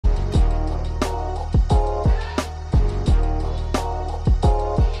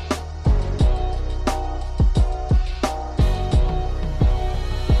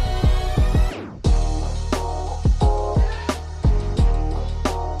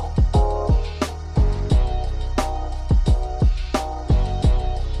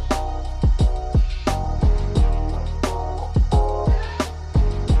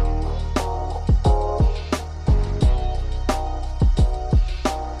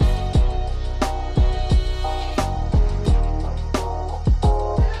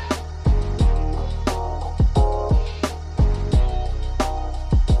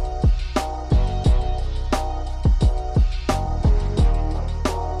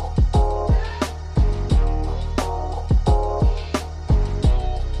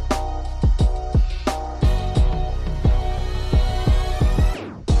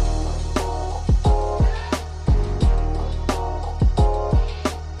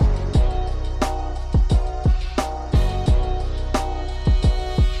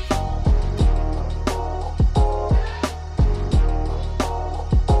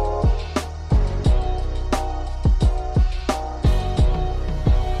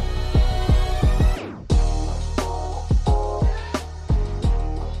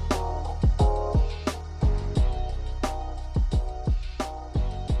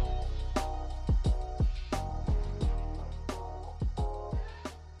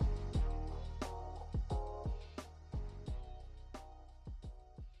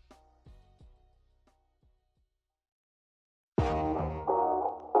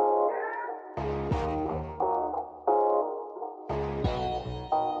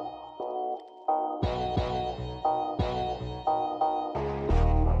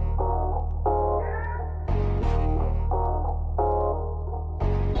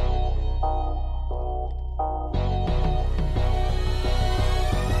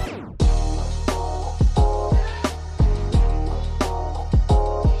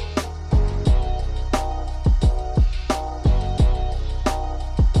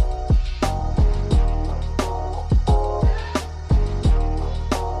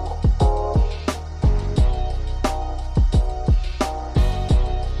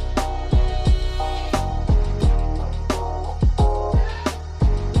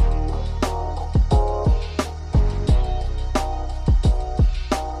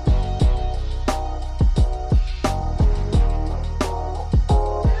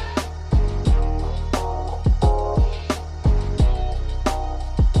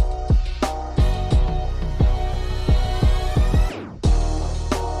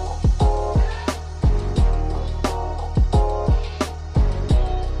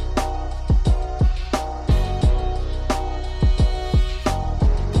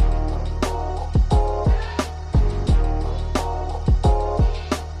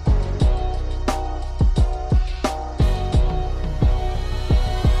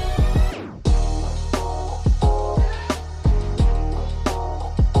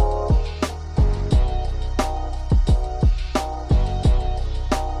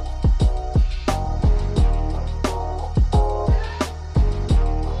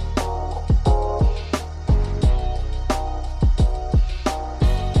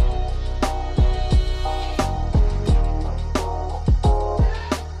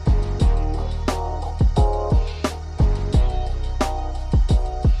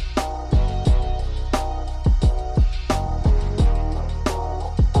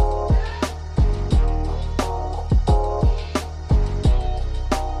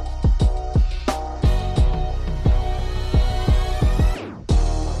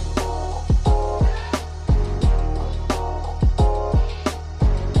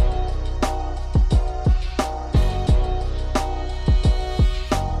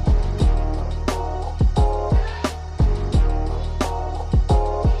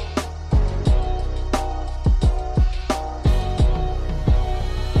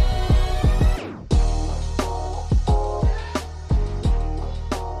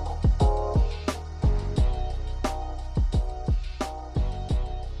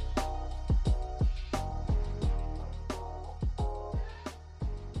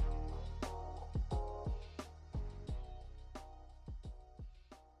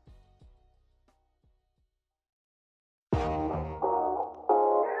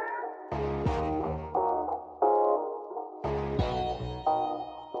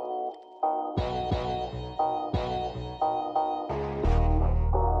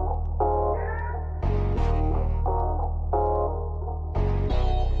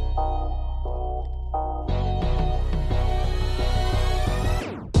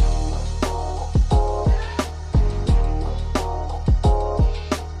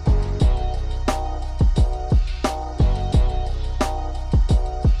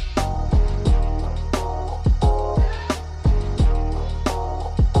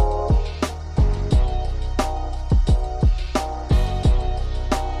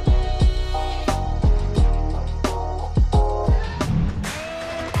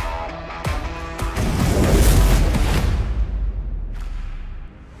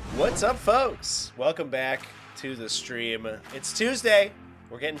What's up, folks? Welcome back to the stream. It's Tuesday.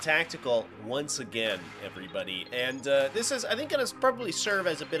 We're getting tactical once again, everybody. And this is, I think, going to probably serve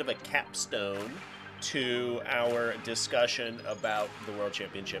as a bit of a capstone to our discussion about the World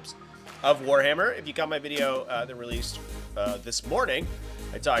Championships of Warhammer. If you got my video that released this morning,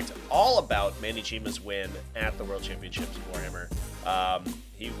 I talked all about Manny Chima's win at the World Championships of Warhammer.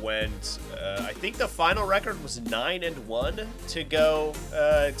 He went, I think the final record was 9-1 to go,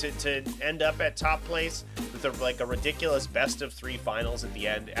 to end up at top place with a ridiculous best of 3 finals at the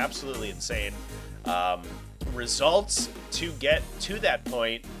end. Absolutely insane. Results to get to that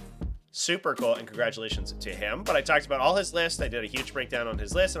point. Super cool, and congratulations to him. But I talked about all his lists. I did a huge breakdown on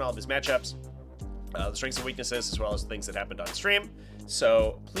his list and all of his matchups, the strengths and weaknesses, as well as things that happened on stream.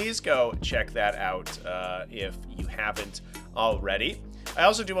 So please go check that out if you haven't already. I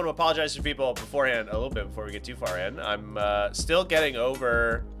also do want to apologize to people beforehand, a little bit before we get too far in. I'm still getting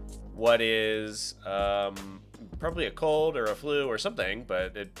over what is probably a cold or a flu or something,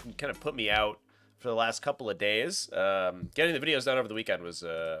 but it kind of put me out for the last couple of days. Getting the videos done over the weekend was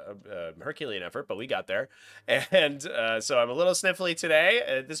a Herculean effort, but we got there. And so I'm a little sniffly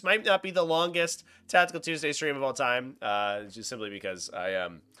today. This might not be the longest Tactical Tuesday stream of all time, just simply because I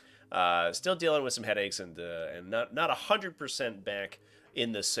am still dealing with some headaches and not 100% back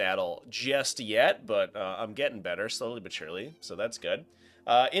in the saddle just yet, but I'm getting better slowly but surely, so that's good.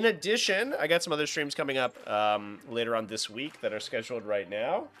 In addition, I got some other streams coming up later on this week that are scheduled right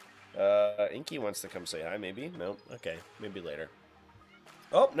now. Inky wants to come say hi, maybe? Nope. Okay, maybe later.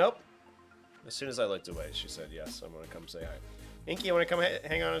 Oh, nope. As soon as I looked away, she said yes, I'm going to come say hi. Inky, you want to come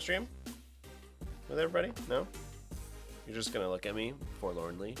hang on stream with everybody? No? You're just going to look at me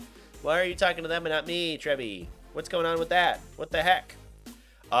forlornly. Why are you talking to them and not me, Trevi? What's going on with that? What the heck?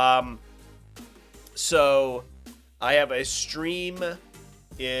 So I have a stream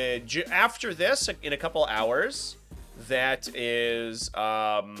after this in a couple hours that is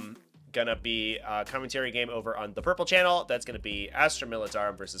gonna be a commentary game over on the Purple channel. That's gonna be Astra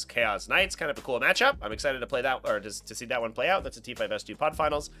Militarum versus Chaos Knights. Kind of a cool matchup. I'm excited to play that, or to see that one play out. That's a T5S2 pod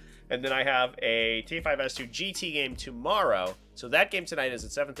finals. And then I have a T5S2 GT game tomorrow. So that game tonight is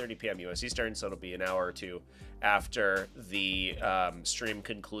at 7:30 p.m. US Eastern, so it'll be an hour or two after the stream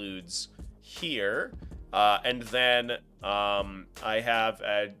concludes here. And then I have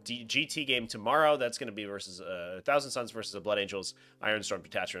a GT game tomorrow. That's going to be versus 1,000 Suns versus the Blood Angels Ironstorm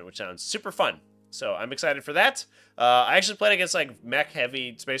Detachment, which sounds super fun. So I'm excited for that. I actually played against like mech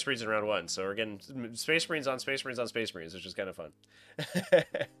heavy Space Marines in round 1. So we're getting Space Marines on Space Marines on Space Marines, which is kind of fun.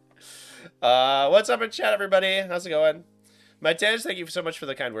 What's up in chat, everybody? How's it going? Matej, thank you so much for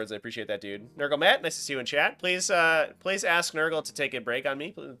the kind words. I appreciate that, dude. Nurgle Matt, nice to see you in chat. Please ask Nurgle to take a break on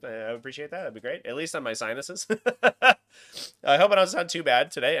me. I would appreciate that. That'd be great. At least on my sinuses. I hope I don't sound too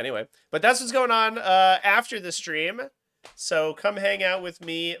bad today anyway. But that's what's going on after the stream. So come hang out with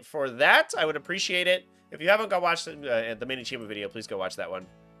me for that. I would appreciate it. If you haven't watched the Manny Chima video, please go watch that one.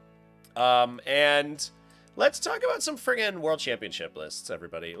 And let's talk about some friggin' World Championship lists,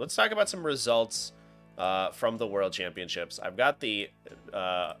 everybody. Let's talk about some results from the World Championships. I've got the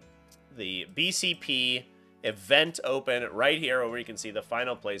BCP event open right here where you can see the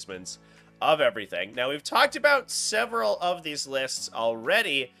final placements of everything. Now, we've talked about several of these lists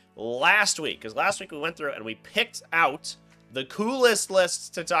already last week, because last week we went through and we picked out the coolest lists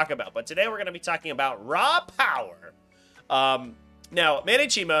to talk about. But today we're going to be talking about raw power. Now, Manny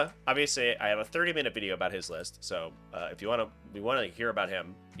Chima, obviously, I have a 30-minute video about his list. So if you want to hear about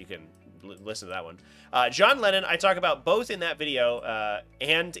him, you can listen to that one. John Lennon, I talk about both in that video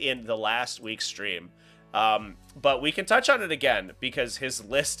and in the last week's stream. But we can touch on it again because his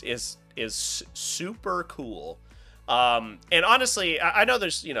list is super cool. And honestly, I know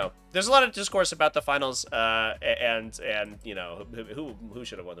there's a lot of discourse about the finals and who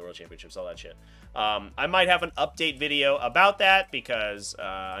should have won the World Championships, all that shit. I might have an update video about that because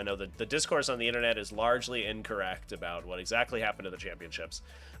I know that the discourse on the internet is largely incorrect about what exactly happened to the championships.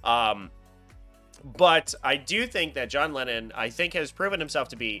 But I do think that John Lennon, I think, has proven himself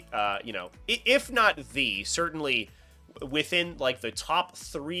to be, if not certainly within like the top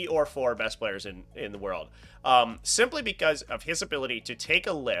 3 or 4 best players in the world. Simply because of his ability to take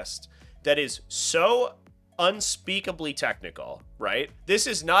a list that is so unspeakably technical, right? This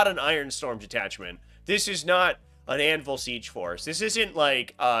is not an Ironstorm detachment. This is not an Anvil Siege Force. This isn't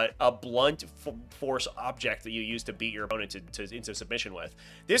like a blunt force object that you use to beat your opponent into submission with.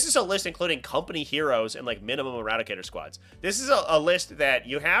 This is a list including company heroes and like minimum Eradicator squads. This is a list that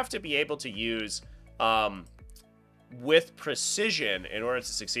you have to be able to use with precision in order to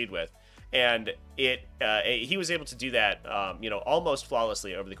succeed with. and he was able to do that, you know, almost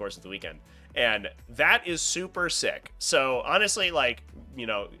flawlessly over the course of the weekend, and that is super sick. So honestly, like, you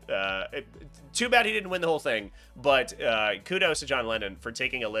know, too bad he didn't win the whole thing, but kudos to John Lennon for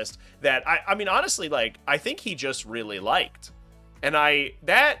taking a list that I mean, honestly, like, I think he just really liked, and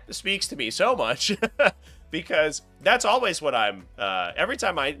that speaks to me so much. Because that's always what I'm, every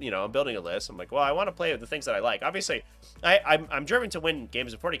time I'm building a list, I'm like, well, I want to play the things that I like. Obviously, I'm driven to win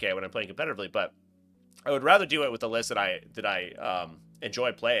games of 40k when I'm playing competitively, but I would rather do it with a list that I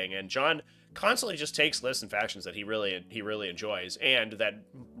enjoy playing. And John constantly just takes lists and factions that he really enjoys and that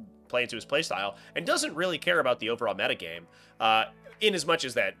play into his playstyle, and doesn't really care about the overall metagame. In as much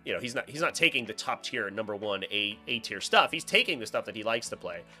as that, you know, he's not taking the top tier number one A tier stuff. He's taking the stuff that he likes to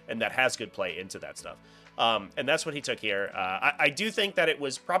play and that has good play into that stuff. And that's what he took here. I do think that it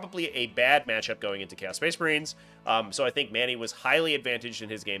was probably a bad matchup going into Chaos Space Marines. So I think Manny was highly advantaged in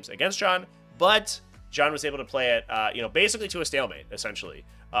his games against John, but John was able to play it, you know, basically to a stalemate, essentially,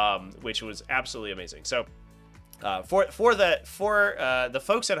 which was absolutely amazing. So for the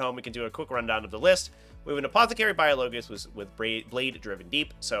folks at home, we can do a quick rundown of the list. We have an Apothecary Biologus with Blade Driven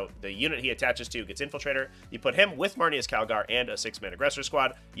Deep, so the unit he attaches to gets Infiltrator. You put him with Marneus Calgar and a 6-man Aggressor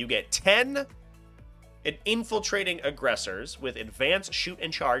squad. You get 10 infiltrating aggressors with advanced shoot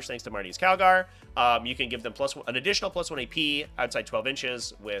and charge thanks to Marneus Calgar. You can give them an additional +1 AP outside 12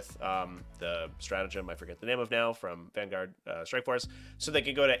 inches with the stratagem I forget the name of now from Vanguard Strike Force, so they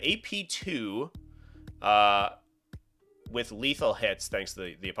can go to AP2 with lethal hits thanks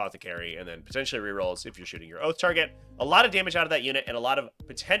to the Apothecary, and then potentially rerolls if you're shooting your Oath target. A lot of damage out of that unit and a lot of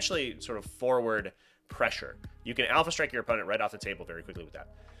potentially sort of forward pressure. You can Alpha Strike your opponent right off the table very quickly with that.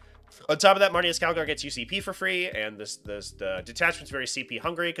 On top of that, Marneus Calgar gets UCP for free, and the detachment's very CP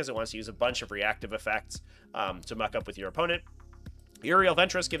hungry because it wants to use a bunch of reactive effects to muck up with your opponent. Uriel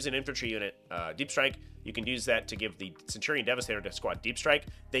Ventress gives an infantry unit Deep Strike. You can use that to give the Centurion Devastator to squad Deep Strike.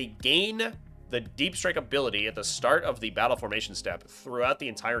 They gain the Deep Strike ability at the start of the battle formation step throughout the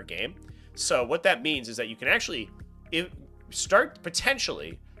entire game. So what that means is that you can actually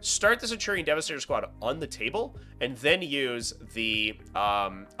potentially start the Centurion Devastator squad on the table, and then use the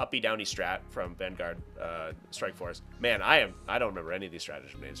uppy downy strat from Vanguard Strike Force. Man, I don't remember any of these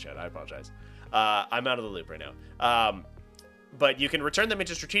stratagem names, Chad. I apologize. I'm out of the loop right now. But you can return them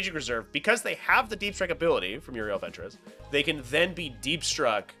into Strategic Reserve. Because they have the Deep Strike ability from Uriel Ventress, they can then be Deep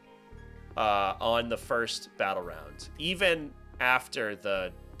Struck on the first battle round, even after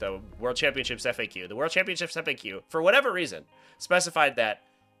the World Championships FAQ. The World Championships FAQ, for whatever reason, specified that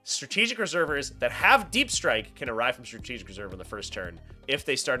Strategic Reservers that have Deep Strike can arrive from Strategic Reserve on the first turn if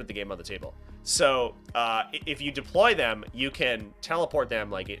they started the game on the table. So if you deploy them, you can teleport them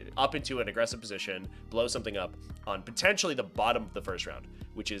like up into an aggressive position, blow something up on potentially the bottom of the first round,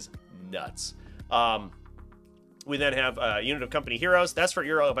 which is nuts. We then have a unit of company heroes. That's for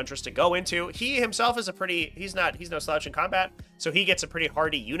Uriel Ventress to go into. He himself is he's no slouch in combat, so he gets a pretty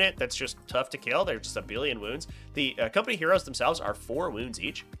hardy unit that's just tough to kill. They're just 1 billion wounds. The company heroes themselves are 4 wounds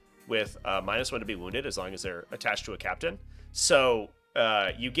each, with -1 to be wounded as long as they're attached to a captain. So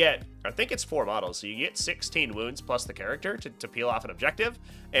you get, I think it's 4 models, so you get 16 wounds plus the character to peel off an objective,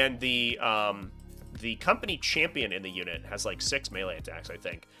 and the company champion in the unit has like 6 melee attacks, I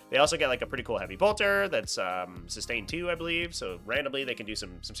think. They also get like a pretty cool heavy bolter that's sustained 2, I believe, so randomly they can do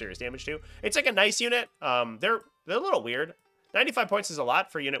some serious damage too. It's like a nice unit. They're a little weird. 95 points is a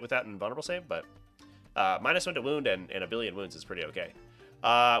lot for a unit without an invulnerable save, but -1 to wound and 1 billion wounds is pretty okay.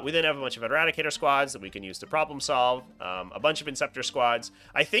 We then have a bunch of Eradicator squads that we can use to problem solve, a bunch of Inceptor squads.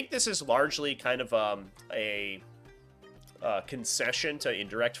 I think this is largely kind of a concession to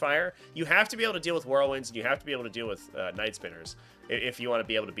indirect fire. You have to be able to deal with Whirlwinds, and you have to be able to deal with Night Spinners if you want to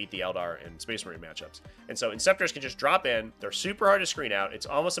be able to beat the Eldar and Space Marine matchups. And so Inceptors can just drop in. They're super hard to screen out. It's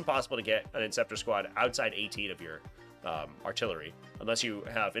almost impossible to get an Inceptor squad outside 18 of your artillery, unless you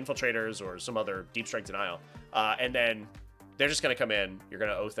have Infiltrators or some other Deep Strike denial. And then they're just going to come in. You're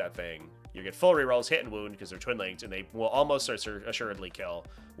going to oath that thing. You get full rerolls, hit and wound, because they're twin linked, and they will almost assuredly kill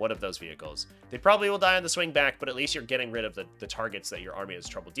one of those vehicles. They probably will die on the swing back, but at least you're getting rid of the targets that your army has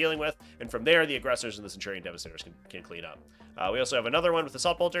trouble dealing with. And from there, the aggressors and the Centurion Devastators can clean up. We also have another one with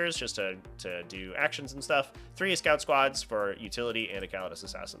Assault Bolters, just to do actions and stuff. 3 Scout Squads for utility, and a Calidus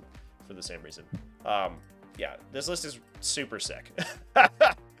Assassin for the same reason. Yeah, this list is super sick.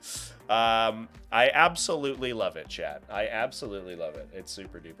 I absolutely love it, chat. I absolutely love it. It's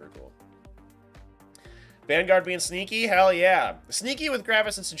super duper cool. Vanguard being sneaky? Hell yeah. Sneaky with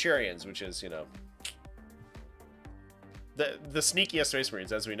Gravis and Centurions, which is, you know, the sneakiest Space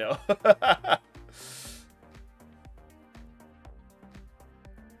Marines, as we know.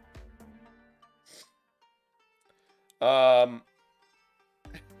 Um,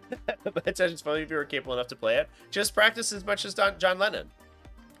 Attention's funny if you were capable enough to play it. Just practice as much as John Lennon.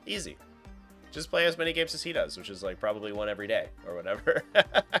 Easy. Just play as many games as he does, which is like probably one every day or whatever.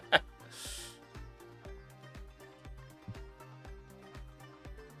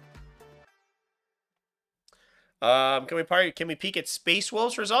 Can we peek at Space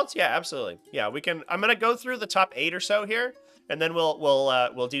Wolves results? Yeah, absolutely. Yeah, we can. I'm gonna go through the top 8 or so here, and then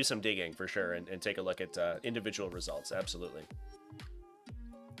we'll do some digging for sure and take a look at individual results. Absolutely.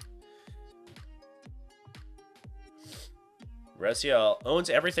 Resiel owns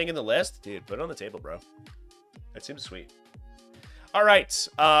everything in the list, dude. Put it on the table, bro. That seems sweet. All right.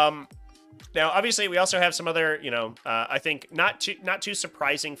 Now, obviously, we also have some other, I think not too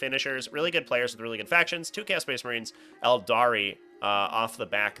surprising finishers. Really good players with really good factions. 2 Chaos Space Marines, Eldari off the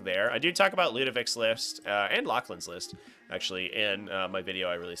back there. I do talk about Ludovic's list and Lachlan's list, actually, in my video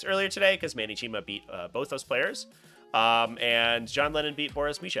I released earlier today, because Manny Chima beat both those players. And John Lennon beat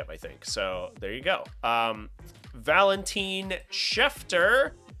Boris Mishev, I think. So there you go. Valentin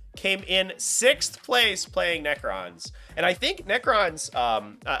Schefter came in 6th place playing Necrons. And I think Necrons,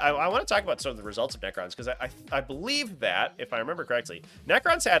 I want to talk about some of the results of Necrons, because I believe that, if I remember correctly,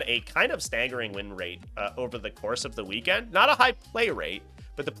 Necrons had a kind of staggering win rate over the course of the weekend. Not a high play rate,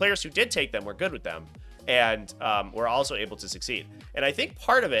 but the players who did take them were good with them, and were also able to succeed. And I think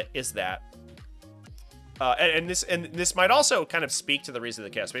part of it is that, and this might also kind of speak to the reason the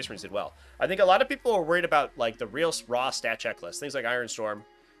Chaos Space Marines did well. I think a lot of people are worried about like the real raw stat checklist, things like Iron Storm,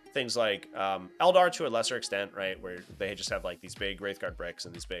 things like Eldar to a lesser extent, right, where they just have like these big Wraithguard bricks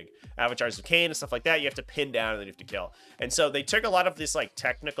and these big avatars of Cain and stuff like that. You have to pin down and then you have to kill. And so they took a lot of this like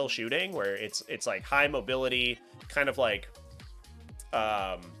technical shooting where it's like high mobility, kind of like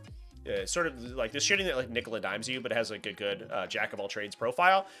sort of like this shooting that like nickel and dimes you, but has like a good jack of all trades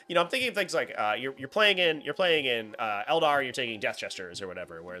profile. I'm thinking of things like you're playing in Eldar, you're taking Death Jesters or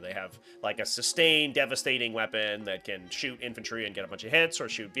whatever, where they have like a sustained, devastating weapon that can shoot infantry and get a bunch of hits, or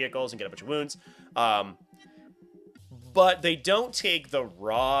shoot vehicles and get a bunch of wounds. But they don't take the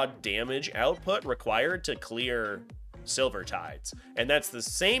raw damage output required to clear Silver Tides. And that's the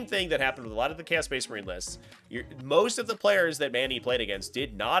same thing that happened with a lot of the Chaos Space Marine lists. Most of the players that Manny played against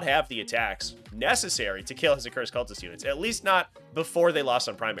did not have the attacks necessary to kill his Accursed Cultist units, at least not before they lost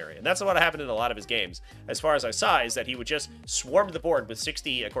on primary. And that's what happened in a lot of his games, as far as I saw, is that he would just swarm the board with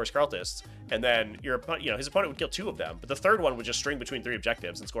 60 Accursed Cultists, and then his opponent would kill 2 of them, but the third one would just string between 3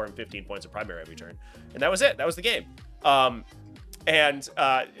 objectives and score him 15 points of primary every turn. And that was it. That was the game. And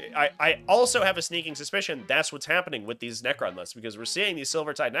I also have a sneaking suspicion that's what's happening with these Necron lists, because we're seeing these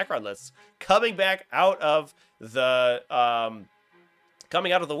Silvertide Necron lists coming back out of the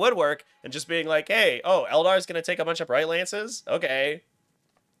woodwork and just being like, hey, oh, Eldar's gonna take a bunch of Bright Lances? Okay.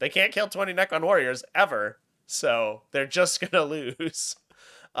 They can't kill 20 Necron warriors ever, so they're just gonna lose.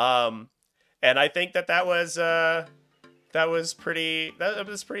 And I think that was pretty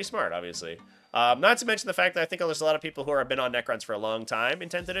smart, obviously. Not to mention the fact that I think there's a lot of people who have been on Necrons for a long time in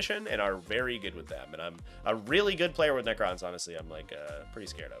 10th edition and are very good with them. And I'm a really good player with Necrons, honestly. I'm like pretty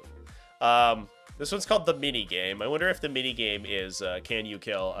scared of. This one's called the mini game. I wonder if the mini game is can you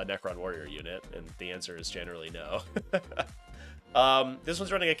kill a Necron warrior unit? And the answer is generally no. This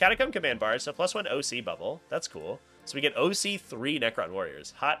one's running a Catacomb command bar, so +1 OC bubble. That's cool. So we get OC 3 Necron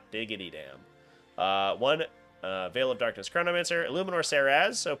warriors. Hot diggity damn. 1 Veil of Darkness Chronomancer, Illuminor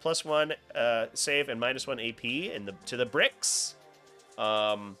Saraz, so +1 save and -1 AP to the bricks.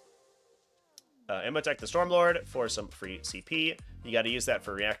 Emotech the Stormlord for some free CP. You got to use that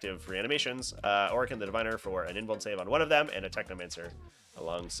for reactive reanimations. Orokin the Diviner for an invuln save on one of them, and a Technomancer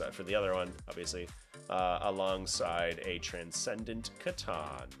alongside for the other one, obviously, alongside a Transcendent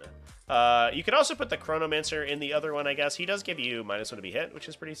Catan. You could also put the Chronomancer in the other one, I guess. He does give you -1 to be hit, which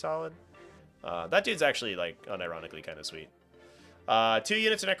is pretty solid. That dude's actually, like, unironically kind of sweet. 2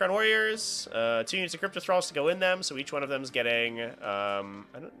 units of Necron Warriors, 2 units of Crypto Thralls to go in them, so each one of them's getting,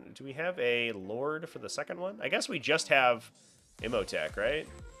 do we have a Lord for the second one? I guess we just have Imhotech, right?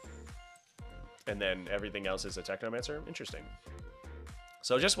 And then everything else is a Technomancer? Interesting.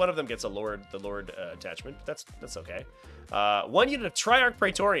 So just one of them gets the Lord attachment, but that's okay. 1 unit of Triarch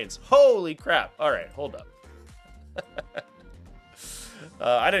Praetorians. Holy crap. All right, hold up.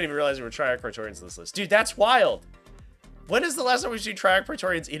 I didn't even realize there were Triarch Praetorians in this list. Dude, that's wild. When is the last time we've seen Triarch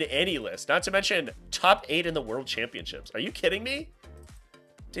Praetorians in any list? Not to mention top 8 in the World Championships. Are you kidding me?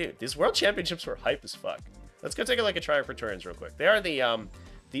 Dude, these World Championships were hype as fuck. Let's go take a look at Triarch Praetorians real quick. They are the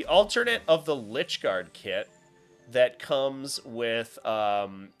alternate of the Lichguard kit that comes with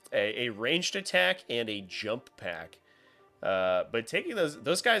a ranged attack and a jump pack. But taking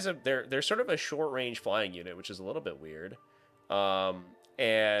those guys, they're sort of a short range flying unit, which is a little bit weird.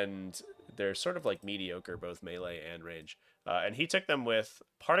 And they're sort of like mediocre, both melee and range. And he took them with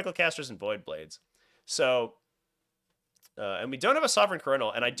particle casters and void blades. So, and we don't have a sovereign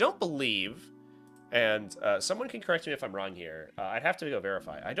coronal, and I don't believe, and someone can correct me if I'm wrong here. I'd have to go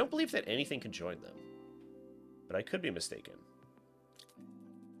verify. I don't believe that anything can join them, but I could be mistaken.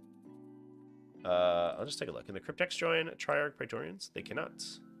 I'll just take a look. Can the Cryptex join Triarch Praetorians? They cannot.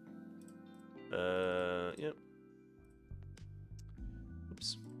 Yep.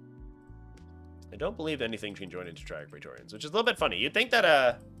 Oops. I don't believe anything can join into Triarch Praetorians, which is a little bit funny. You'd think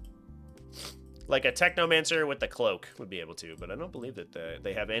that like a Technomancer with the cloak would be able to, but I don't believe that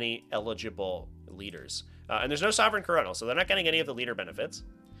they have any eligible leaders. And there's no Sovereign Coronal, so they're not getting any of the leader benefits.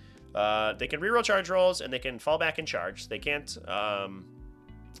 They can reroll charge rolls, and they can fall back and charge. They can't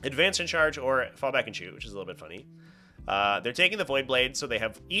advance and charge or fall back and shoot, which is a little bit funny. They're taking the Void Blade, so they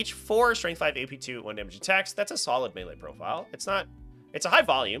have each 4 Strength 5 AP2 1 damage attacks. That's a solid melee profile. It's a high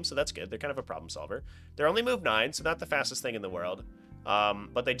volume, so that's good. They're kind of a problem solver. They're only move 9, so not the fastest thing in the world.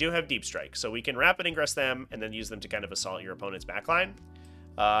 But they do have Deep Strike, so we can rapid ingress them and then use them to kind of assault your opponent's backline.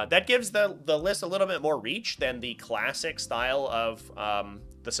 That gives the list a little bit more reach than the classic style of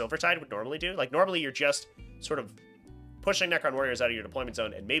the Silvertide would normally do. Like, normally you're just sort of pushing Necron Warriors out of your deployment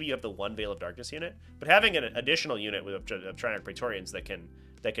zone, and maybe you have the one Veil of Darkness unit. But having an additional unit of Triarch Praetorians that can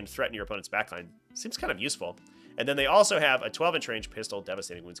threaten your opponent's backline seems kind of useful. And then they also have a 12-inch range pistol,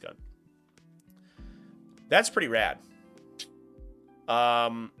 Devastating Wounds gun. That's pretty rad.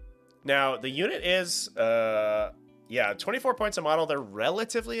 Now, the unit is, yeah, 24 points a model. They're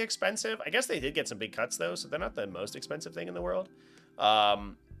relatively expensive. I guess they did get some big cuts, though, so they're not the most expensive thing in the world.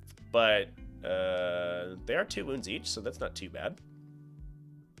 But they are 2 wounds each, so that's not too bad.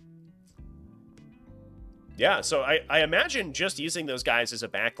 Yeah, so I imagine just using those guys as a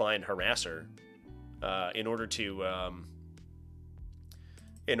backline harasser in order to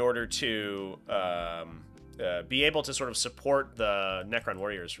be able to sort of support the Necron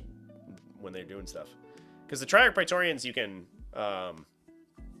Warriors when they're doing stuff. Because the Triarch Praetorians, you can...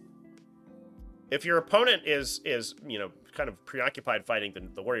 if your opponent is you know, kind of preoccupied fighting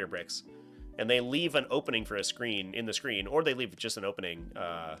the Warrior Bricks, and they leave an opening for a screen in the screen, or they leave just an opening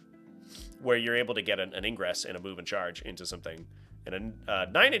where you're able to get an ingress and a move and charge into something, and a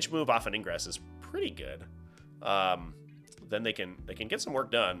 9-inch move off an ingress is pretty good. Then they can get some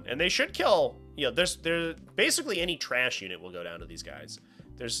work done, and they should kill. You know, there's basically any trash unit will go down to these guys.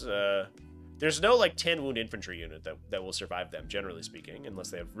 There's no like 10 wound infantry unit that will survive them, generally speaking, unless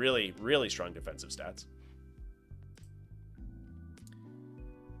they have really, really strong defensive stats.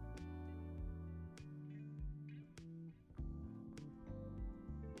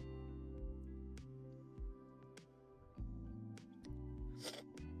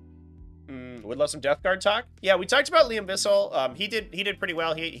 Would love some Death Guard talk. Yeah, we talked about Liam Bissell. He did pretty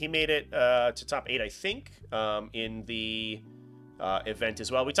well. He made it to top 8, I think, in the event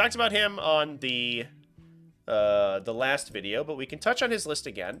as well. We talked about him on the last video, but we can touch on his list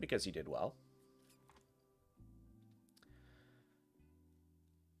again because he did well.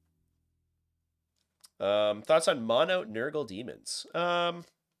 Thoughts on mono Nurgle demons?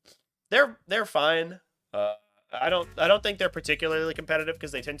 They're fine. I don't think they're particularly competitive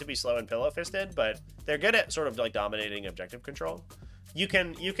because they tend to be slow and pillow-fisted, but they're good at sort of like dominating objective control. You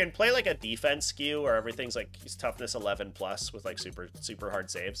can play like a defense skew where everything's like toughness 11 plus with like super hard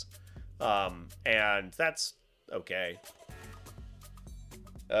saves, and that's okay.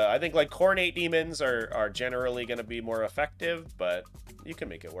 I think like Coronate demons are generally going to be more effective, but you can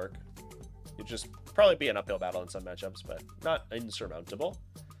make it work. It'd just probably be an uphill battle in some matchups, but not insurmountable.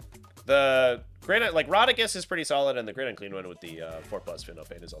 The Great, like Rodicus is pretty solid, and the Great Unclean One with the 4+ Fin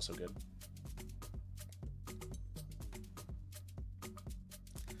Fade is also good.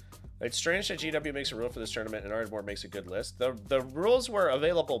 It's strange that GW makes a rule for this tournament and Ardmore makes a good list. The rules were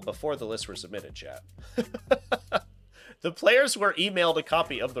available before the lists were submitted, chat. The players were emailed a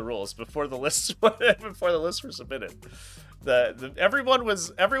copy of the rules before the lists were submitted.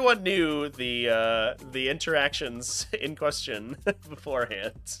 Everyone knew the interactions in question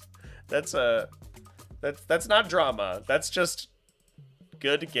beforehand. That's not drama. That's just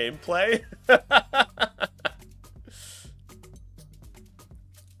good gameplay.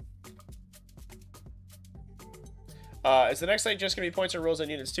 Is the next site just going to be points or rules on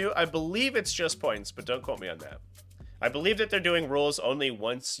units too? I believe it's just points, but don't quote me on that. I believe that they're doing rules only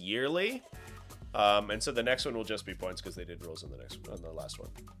once yearly. And so the next one will just be points because they did rules on the last one.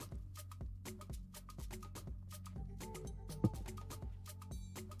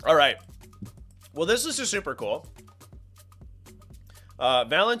 All right. Well, this is just super cool.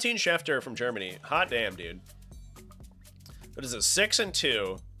 Valentin Schefter from Germany. Hot damn, dude. What is it? 6 and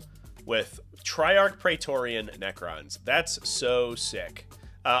 2 with Triarch Praetorian Necrons. That's so sick.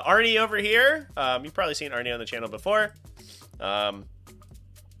 Arnie over here. You've probably seen Arnie on the channel before.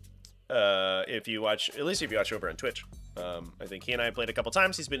 If you watch, at least if you watch over on Twitch. I think he and I played a couple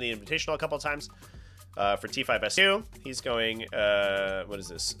times. He's been in the Invitational a couple times for T5SU. He's going, what is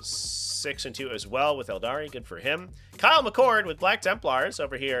this? 6 and 2 as well with Eldari. Good for him. Kyle McCord with Black Templars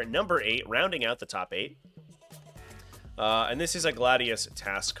over here, number 8, rounding out the top 8. And this is a Gladius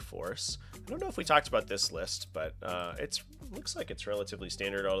task force. I don't know if we talked about this list, but it looks like it's relatively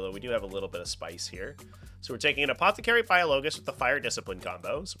standard, although we do have a little bit of spice here. So we're taking an Apothecary Biologus with the Fire Discipline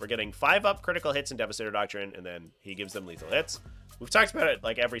combo. So we're getting 5-up critical hits in Devastator Doctrine, and then he gives them lethal hits. We've talked about it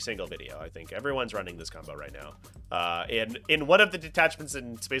like every single video. I think everyone's running this combo right now. In one of the detachments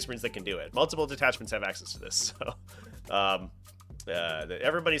in Space Marines that can do it. Multiple detachments have access to this, so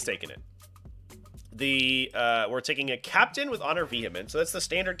everybody's taking it. We're taking a Captain with Honor Vehement. So that's the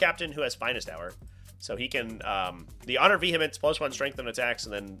standard Captain who has Finest Hour. So he can, the Honor Vehement +1 strength and attacks,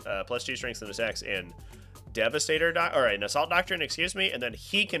 and then +2 strength and attacks in Devastator, or an Assault Doctrine, excuse me, and then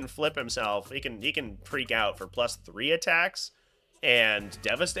he can flip himself. He can freak out for +3 attacks and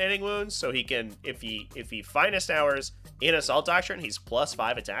devastating wounds. So he can, if he Finest Hours in Assault Doctrine, he's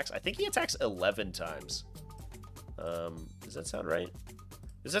 +5 attacks. I think he attacks 11 times. Does that sound right?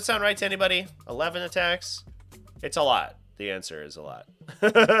 Does that sound right to anybody? 11 attacks? It's a lot. The answer is a lot.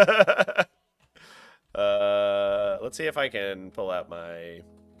 Let's see if I can pull out my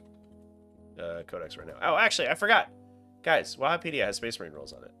Codex right now. Oh, actually, I forgot. Guys, Wahapedia has Space Marine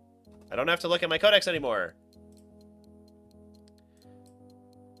rules on it. I don't have to look at my Codex anymore.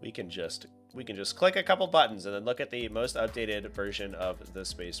 We can just click a couple buttons and then look at the most updated version of the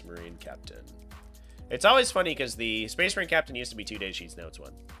Space Marine Captain. It's always funny because the Space Marine Captain used to be 2 date sheets, now it's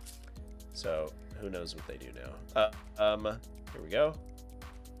 1. So who knows what they do now. Here we go.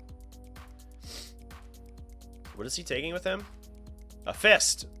 What is he taking with him? A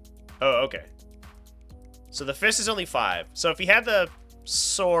fist. Oh, okay. So the fist is only 5. So if he had the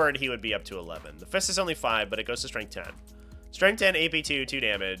sword, he would be up to 11. The fist is only 5, but it goes to strength 10. Strength 10, AP 2, 2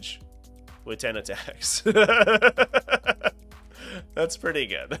 damage with 10 attacks. That's pretty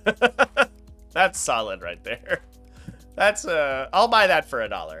good. That's solid right there. That's, I'll buy that for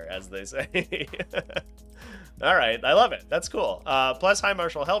 $1, as they say. All right, I love it. That's cool. Plus High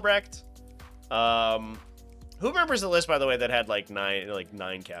Marshal Helbrecht. Who remembers the list, by the way, that had like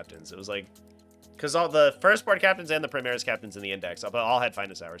nine captains? It was like, because all the first board captains and the Primaris captains in the index all had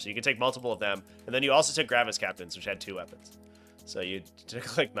Finest Hour, so you could take multiple of them, and then you also took Gravis captains, which had 2 weapons. So you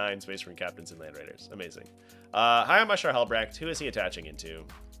took like 9 Space Marine captains and Land Raiders. Amazing. High Marshal Helbrecht. Who is he attaching into?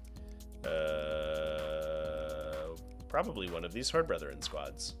 Probably one of these Sword Brethren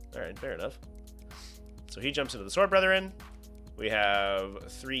squads. All right, fair enough. So he jumps into the Sword Brethren. We have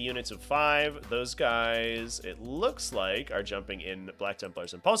 3 units of 5. Those guys, it looks like, are jumping in Black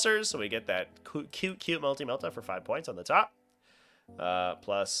Templars and Pulsars. So we get that cute multi-melta for 5 points on the top.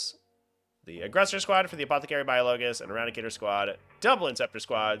 Plus the Aggressor squad for the Apothecary Biologus and Eradicator squad. Double Inceptor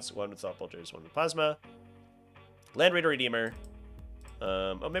squads. 1 with Thought Bolters, 1 with Plasma. Land Raider Redeemer.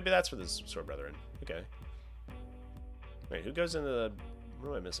 Oh, maybe that's for the Sword Brethren. Okay. Wait, who goes into the...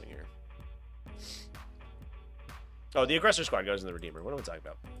 What am I missing here? Oh, the Aggressor squad goes in the Redeemer. What am I talking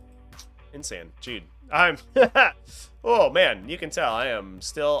about? Insane. Dude, I'm... Oh, man, you can tell I am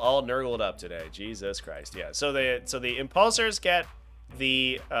still all nurgled up today. Jesus Christ. Yeah, so the Impulsors get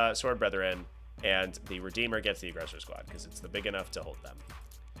the Sword Brethren, and the Redeemer gets the Aggressor squad, because it's big enough to hold them.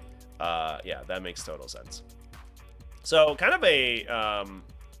 Yeah, that makes total sense. So, kind of a...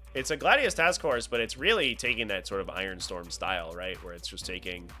 it's a Gladius task force, but it's really taking that sort of Iron Storm style, right? Where it's just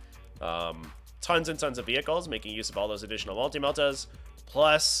taking... tons and tons of vehicles, making use of all those additional multi-meltas,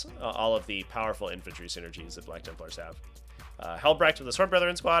 plus all of the powerful infantry synergies that Black Templars have. Helbrecht with the Sword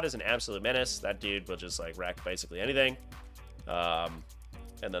Brethren squad is an absolute menace. That dude will just like wreck basically anything.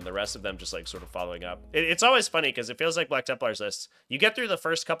 And then the rest of them just like sort of following up. It's always funny because it feels like Black Templars lists. You get through the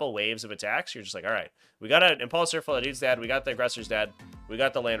first couple waves of attacks, you're just like, all right, we got an Impulsor full of dudes dead, we got the Aggressor's dead, we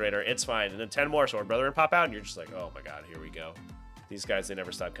got the Land Raider, it's fine. And then 10 more Sword Brethren pop out, and you're just like, oh my god, here we go. These guys, they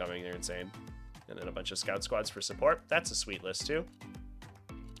never stop coming, they're insane. And then a bunch of Scout squads for support. That's a sweet list, too.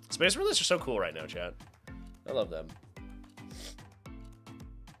 Space Marine lists are so cool right now, chat. I love them.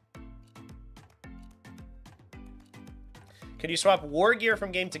 Can you swap war gear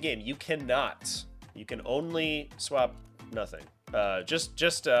from game to game? You cannot. You can only swap nothing. Just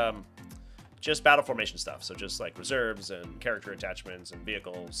battle formation stuff. So just like reserves and character attachments and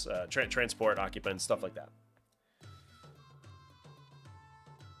vehicles, transport, occupants, stuff like that.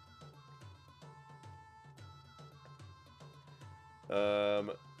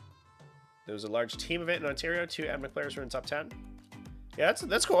 There was a large team event in Ontario. 2 Admech players were in top 10. Yeah,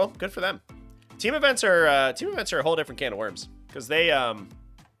 that's cool. Good for them. Team events are a whole different can of worms because they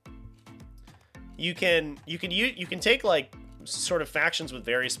you can take like sort of factions with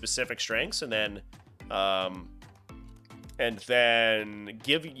very specific strengths and then try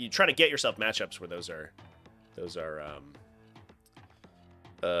to get yourself matchups where those are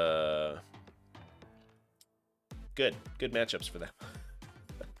good matchups for them.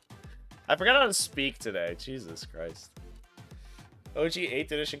 I forgot how to speak today. Jesus Christ. OG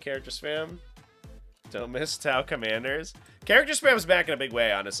 8th edition character spam. Don't miss Tau Commanders. Character spam is back in a big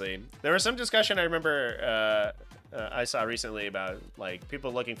way, honestly. There was some discussion I remember I saw recently about like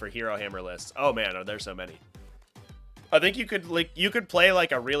people looking for hero hammer lists. Oh man, there's so many. I think you could play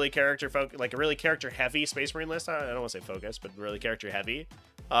like a really character heavy Space Marine list. I don't want to say focus, but really character heavy.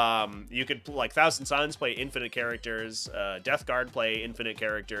 You could like Thousand Suns play infinite characters. Death Guard play infinite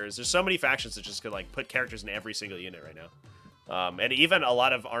characters. There's so many factions that just could like put characters in every single unit right now. And even a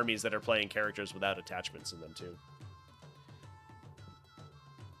lot of armies that are playing characters without attachments in them too.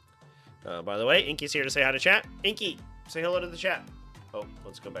 By the way, Inky's here to say hi to chat. Inky, say hello to the chat. Oh,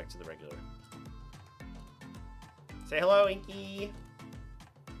 let's go back to the regular. Say hello, Inky.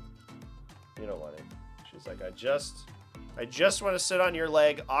 You don't want it. She's like, I just want to sit on your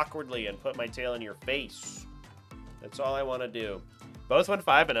leg awkwardly and put my tail in your face. That's all I want to do. Both went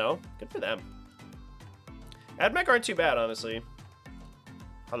 5-0. Good for them. Admech aren't too bad, honestly.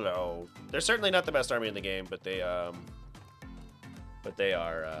 Hello. They're certainly not the best army in the game, but they are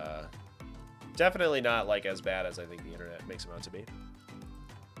definitely not like as bad as I think the internet makes them out to be.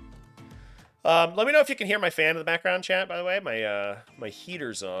 Let me know if you can hear my fan in the background, chat, by the way. My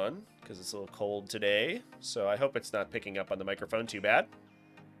heater's on because it's a little cold today, so I hope it's not picking up on the microphone too bad.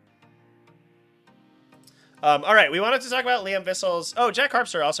 All right, we wanted to talk about Liam Vissel's... Oh, Jack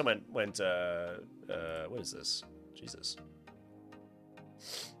Harpster also went what is this? Jesus.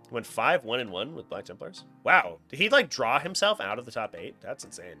 Went 5-1-1 with Black Templars. Wow. Did he, like, draw himself out of the top 8? That's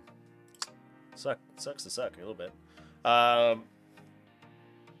insane. Sucks to suck a little bit. A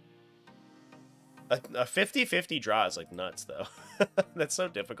 50-50 draw is, like, nuts, though. That's so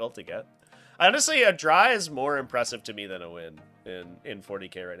difficult to get. Honestly, a draw is more impressive to me than a win in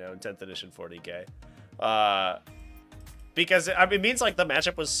 40k right now, in 10th edition 40k. Because it means like the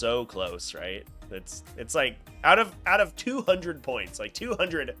matchup was so close, right? It's like out of 200 points, like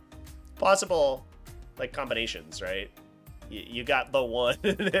 200 possible like combinations, right? You got the one,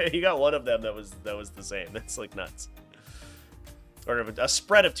 you got one of them that was the same. That's like nuts. Or a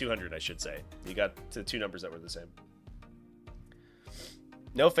spread of 200, I should say. You got the 2 numbers that were the same.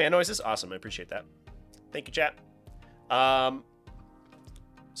 No fan noises, awesome. I appreciate that. Thank you, chat.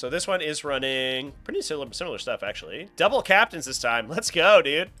 So this one is running pretty similar stuff, actually. Double captains this time. Let's go,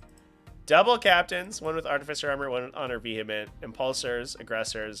 dude. Double captains. One with Artificer Armor, one with Honor Vehement. Impulsors,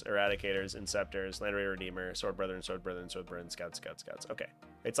 Aggressors, Eradicators, Inceptors, Land Raider Redeemer, Sword Brethren, Sword Brethren, Sword Brethren, Scouts. Okay.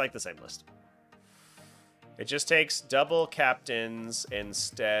 It's like the same list. It just takes double captains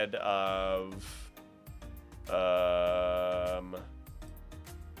instead of...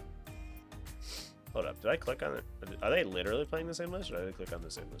 Hold up, did I click on it? Are they literally playing the same list, or did I click on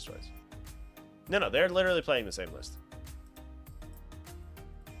the same list twice? No, they're literally playing the same list.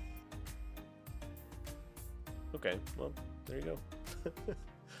 Okay, well, there you go.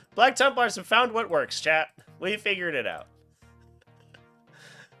 Black Templars have found what works, chat. We figured it out.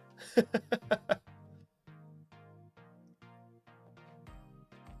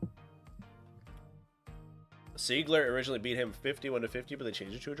 Siegler originally beat him 51-50, but they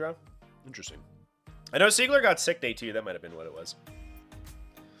changed it to a draw? Interesting. I know Siegler got sick day 2. That might have been what it was.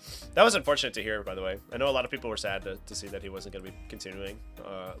 That was unfortunate to hear, by the way. I know a lot of people were sad to see that he wasn't going to be continuing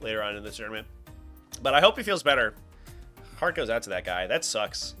later on in the tournament. But I hope he feels better. Heart goes out to that guy. That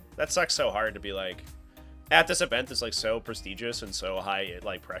sucks. That sucks so hard to be like, at this event that's like so prestigious and so high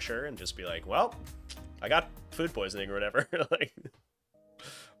like pressure, and just be like, well, I got food poisoning or whatever. Like,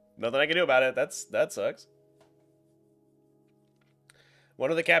 nothing I can do about it. That sucks. One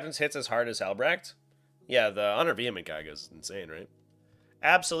of the captains hits as hard as Halbracht. Yeah, the Honor Vehement guy goes insane, right?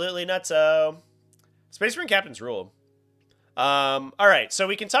 Absolutely nutso. Space Marine captains rule. All right, so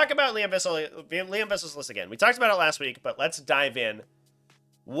we can talk about Liam Vissel's list again. We talked about it last week, but let's dive in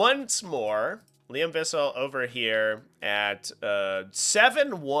once more. Liam Vissel over here at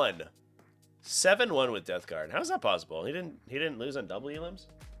 7-1. 7-1 with Death Guard. How is that possible? He didn't lose on double elims?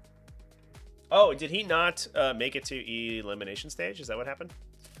 Oh, did he not make it to elimination stage? Is that what happened?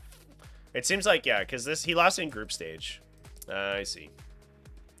 It seems like, yeah, because he lost in group stage. I see.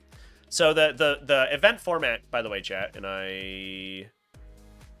 So the event format, by the way, chat, and I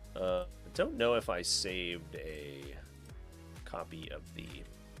don't know if I saved a copy of the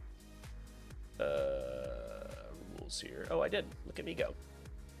rules here. Oh, I did. Look at me go.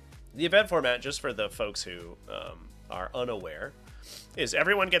 The event format, just for the folks who are unaware, is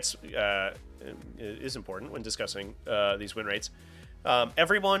everyone gets is important when discussing these win rates.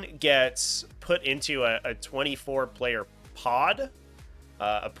 Everyone gets put into a 24-player pod,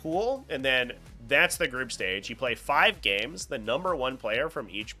 a pool, and then that's the group stage. You play 5 games. The number 1 player from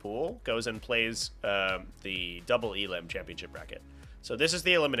each pool goes and plays the double elim championship bracket. So this is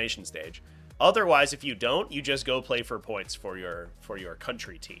the elimination stage. Otherwise, if you don't, you just go play for points for your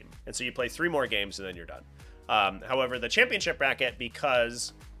country team. And so you play 3 more games and then you're done. However, the championship bracket,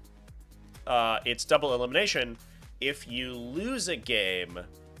 because it's double elimination, if you lose a game,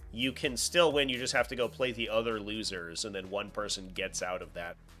 you can still win. You just have to go play the other losers, and then one person gets out of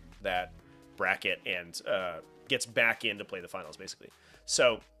that bracket and gets back in to play the finals, basically.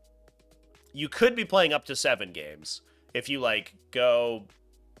 So you could be playing up to 7 games if you like go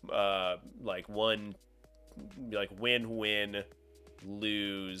like win,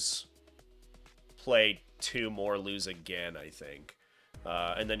 lose, play 2 more, lose again, I think.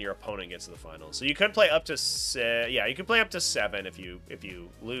 And then your opponent gets to the finals. So you could play up to you could play up to 7 if you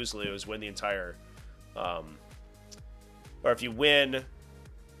lose, win the entire, or if you win,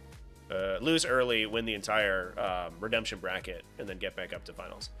 lose early, win the entire redemption bracket, and then get back up to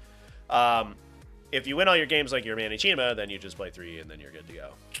finals. If you win all your games like your Manichima, then you just play 3 and then you're good to go.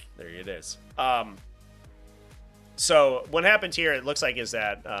 There it is. So what happened here, it looks like, is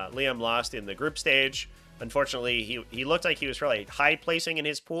that Liam lost in the group stage. Unfortunately, he looked like he was really high placing in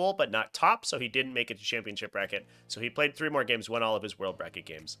his pool, but not top, so he didn't make it to championship bracket. So he played 3 more games, won all of his world bracket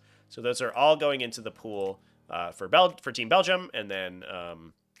games. So those are all going into the pool for Team Belgium, and then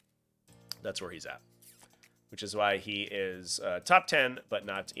that's where he's at, which is why he is top 10, but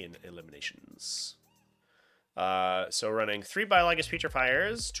not in eliminations. So running 3 Biologus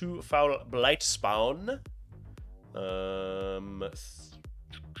Putrefires, 2 Foul Blight Spawn,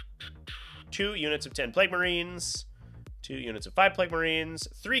 2 units of 10 Plague Marines, 2 units of 5 Plague Marines,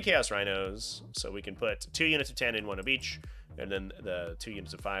 3 Chaos Rhinos, so we can put 2 units of 10 in one of each, and then the 2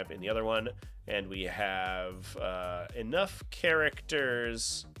 units of 5 in the other one, and we have enough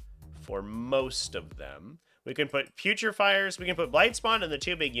characters for most of them. We can put Putrefires, we can put Blightspawn in the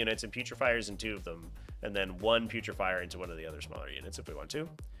 2 big units and Putrefires in 2 of them, and then 1 Putrefier into one of the other smaller units if we want to.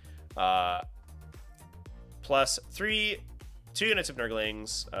 Plus 2 units of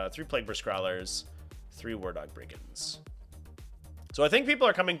Nurglings, 3 Plagueburst Crawlers, 3 War Dog Brigands. So I think people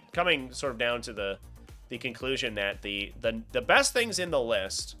are coming sort of down to the conclusion that the best things in the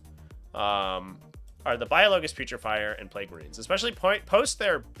list are the Biologus Putrefire and Plague Marines, especially post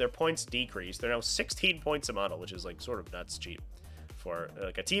their points decrease. They're now 16 points a model, which is like sort of nuts cheap for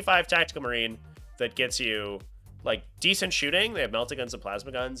like a T5 Tactical Marine that gets you like decent shooting. They have melta guns and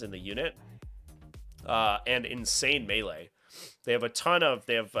plasma guns in the unit, and insane melee. They have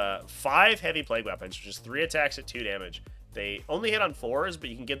 5 heavy plague weapons, which is 3 attacks at 2 damage. They only hit on 4s, but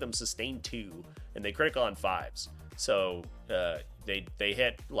you can give them sustain 2, and they critical on 5s. So they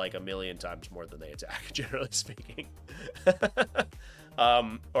hit like 1,000,000 times more than they attack, generally speaking.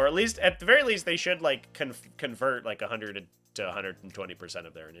 Or at least, at the very least, they should like convert like 100 to 120%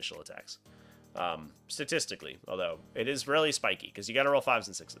 of their initial attacks, statistically. Although it is really spiky because you got to roll 5s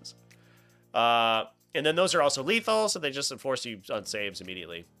and 6s. And then those are also lethal, so they just force you on saves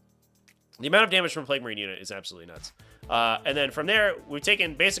immediately. The amount of damage from Plague Marine unit is absolutely nuts. And then from there, we've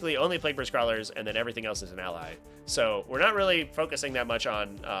taken basically only Plagueburst Crawlers, and then everything else is an ally. So we're not really focusing that much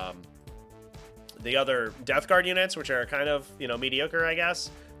on the other Death Guard units, which are kind of, mediocre, I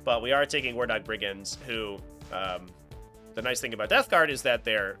guess. But we are taking War Dog Brigands, who... the nice thing about Death Guard is that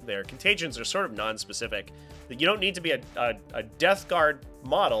their contagions are sort of non-specific. You don't need to be a Death Guard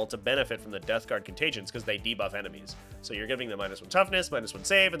model to benefit from the Death Guard contagions because they debuff enemies. So you're giving them -1 toughness, -1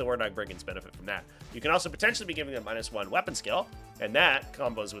 save, and the War Dog Brigands benefit from that. You can also potentially be giving them -1 weapon skill, and that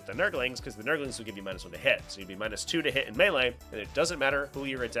combos with the Nurglings because the Nurglings will give you -1 to hit. So you'd be -2 to hit in melee, and it doesn't matter who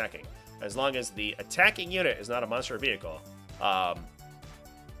you're attacking. As long as the attacking unit is not a monster vehicle,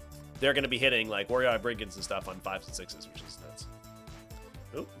 they're going to be hitting like Warrior Brigands and stuff on 5s and 6s, which is nuts.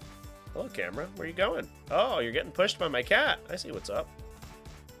 Oop. Hello, camera. Where are you going? Oh, you're getting pushed by my cat. I see what's up.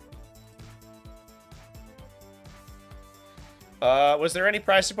 Was there any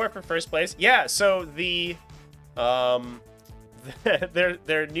prize support for first place? Yeah, so the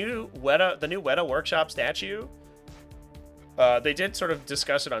their new Weta Workshop statue, they did sort of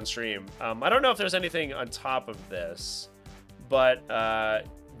discuss it on stream. I don't know if there's anything on top of this, but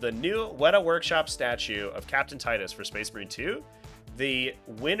the new Weta Workshop statue of Captain Titus for Space Marine 2. The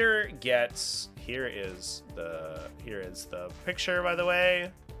winner gets, here is the picture, by the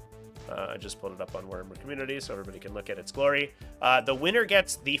way. I just pulled it up on Warhammer Community so everybody can look at its glory. The winner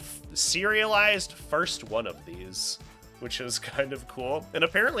gets the serialized first one of these, which is kind of cool. And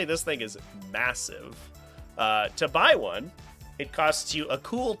apparently this thing is massive. To buy one, it costs you a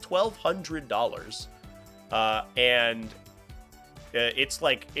cool $1,200. And it's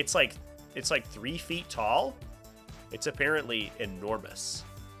like 3 feet tall. It's apparently enormous.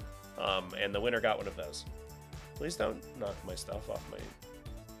 And the winner got one of those. Please don't knock my stuff off my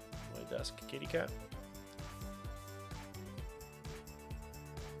desk, kitty cat.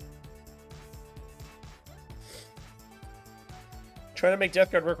 Trying to make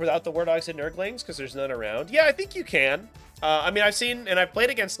Death Guard work without the War Dogs and Nurglings because there's none around. Yeah, I think you can. I mean, I've seen and I've played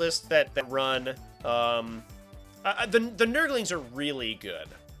against lists that run. The Nurglings are really good.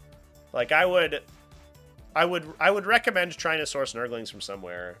 Like I would recommend trying to source Nurglings from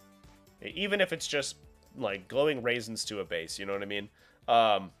somewhere, even if it's just like glowing raisins to a base. You know what I mean?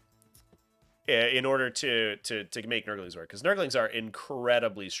 In order to make Nurglings work, because Nurglings are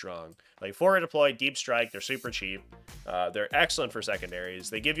incredibly strong. Like forward deploy, deep strike, they're super cheap. They're excellent for secondaries.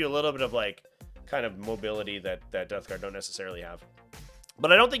 They give you a little bit of like kind of mobility that Death Guard don't necessarily have.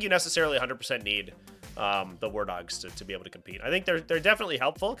 But I don't think you necessarily 100% need the War Dogs to be able to compete. I think they're definitely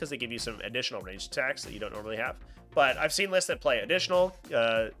helpful because they give you some additional ranged attacks that you don't normally have. But I've seen lists that play additional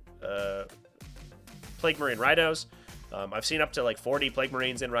Plague Marine Rhinos. I've seen up to like 40 Plague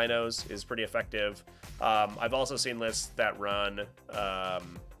Marines in Rhinos is pretty effective. I've also seen lists that run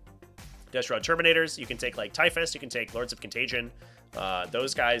Deshrod Terminators. You can take like Typhus, you can take Lords of Contagion.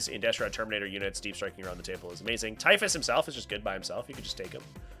 Those guys in Deshrod Terminator units, deep striking around the table is amazing. Typhus himself is just good by himself. You can just take him.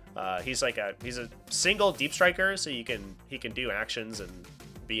 He's a single deep striker, so he can do actions and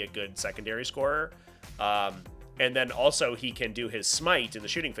be a good secondary scorer. And then also he can do his smite in the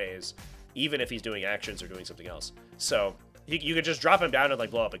shooting phase, even if he's doing actions or doing something else. So you could just drop him down and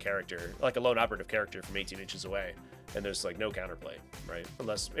like blow up a character, like a lone operative character from 18 inches away, and there's like no counterplay, right?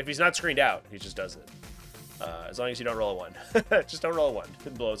 Unless if he's not screened out, he just does it. As long as you don't roll a 1. Just don't roll a 1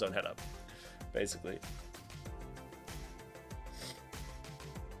 and blow his own head up, basically.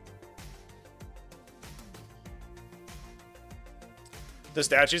 The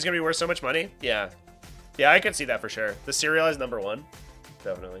statue's gonna be worth so much money? Yeah. Yeah, I could see that for sure. The serialized #1,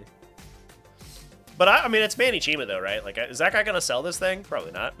 definitely. But I mean, it's Manny Chima though, right? Like, is that guy gonna sell this thing?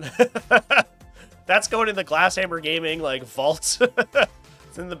 Probably not. That's going in the Glasshammer Gaming like vault.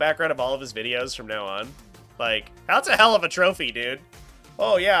 It's in the background of all of his videos from now on. Like, that's a hell of a trophy, dude.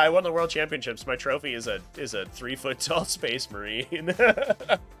 Oh yeah, I won the World Championships. My trophy is a 3-foot tall Space Marine.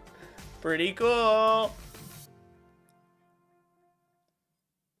 Pretty cool.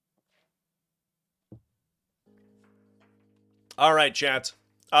 All right, chat.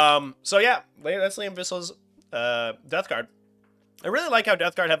 So yeah, that's Liam Vissel's Death Guard. I really like how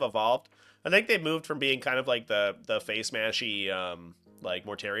Death Guard have evolved. I think they've moved from being kind of like the face mashy like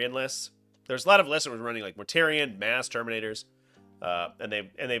Mortarion lists. There's a lot of lists that were running like Mortarion, Mass, Terminators, and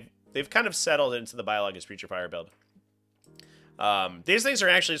they've kind of settled into the Biologist Preacher Fire build. These things are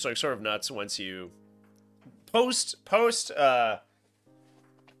actually sort of nuts once you post what's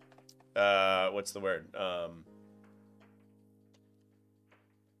the word?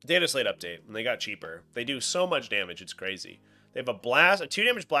 Data slate update, and they got cheaper. They do so much damage, it's crazy. They have a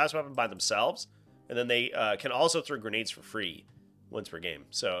 2-damage blast weapon by themselves, and then they can also throw grenades for free once per game.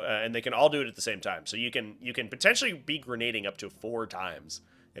 So and they can all do it at the same time. So you can potentially be grenading up to 4 times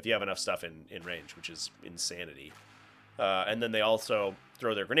if you have enough stuff in range, which is insanity. And then they also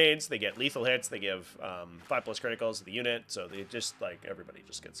throw their grenades. They get lethal hits. They give 5+ criticals to the unit. So they just like everybody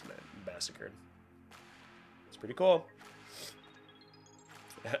just gets massacred. It's pretty cool.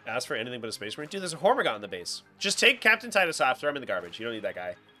 Ask for anything but a Space Marine. Dude, there's a Hormigaunt in the base. Just take Captain Titus off, throw him in the garbage. You don't need that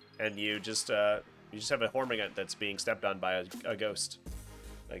guy. And you just have a Hormigaunt that's being stepped on by a ghost,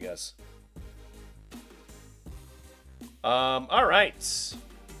 I guess. All right.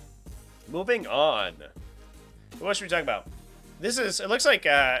 Moving on. What should we talk about? It looks like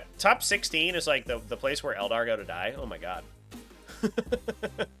top 16 is like the place where Eldar go to die. Oh my god.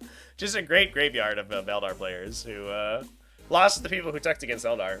 Just a great graveyard of Eldar players who lost to the people who tucked against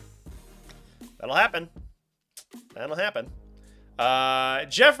Eldar. That'll happen. That'll happen.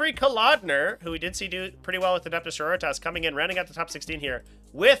 Jeffrey Kolodner, who we did see do pretty well with Adeptus Sororitas, coming in, rounding out the top 16 here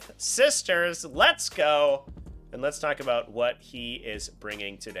with Sisters. Let's go. And let's talk about what he is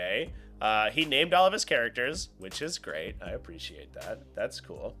bringing today. He named all of his characters, which is great. I appreciate that. That's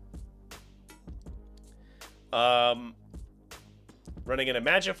cool. Running in a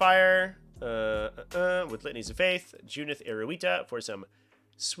Magifier with Litanies of Faith, Junith Eruita for some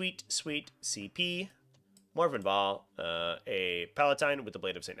sweet, sweet CP. Morvenval, a Palatine with the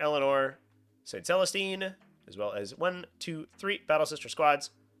Blade of St. Eleanor, St. Celestine, as well as 1, 2, 3 Battle Sister squads,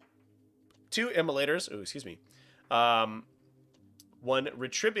 2 Immolators, oh, excuse me, 1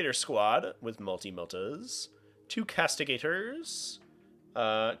 Retributor squad with multi-multas, 2 Castigators, 2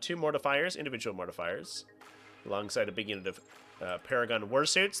 Mortifiers, individual Mortifiers, alongside a big unit of Paragon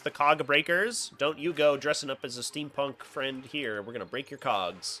Warsuits, the Cog Breakers. Don't you go dressing up as a steampunk friend here. We're going to break your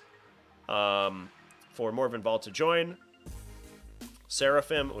cogs. For Morvenval to join.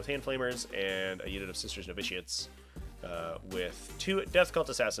 Seraphim with Hand Flamers and a unit of Sisters Novitiates with 2 Death Cult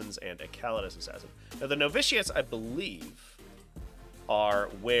Assassins and a Calidus Assassin. Now the Novitiates, I believe, are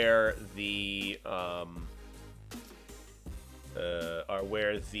where the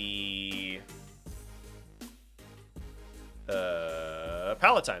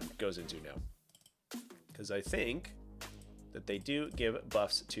Palatine goes into now, because I think that they do give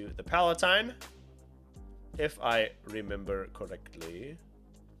buffs to the Palatine, if I remember correctly.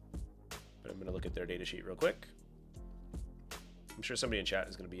 But I'm going to look at their datasheet real quick. I'm sure somebody in chat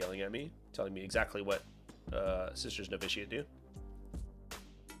is going to be yelling at me, telling me exactly what Sisters Novitiate do.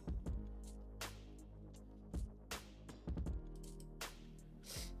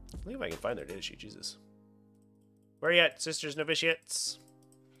 I believe I can find their datasheet, Jesus. Where are you at, Sisters Novitiates?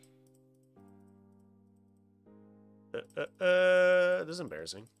 This is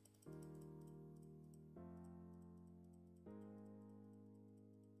embarrassing.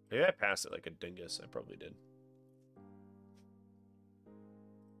 Maybe I passed it like a dingus. I probably did.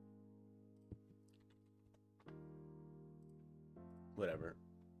 Whatever.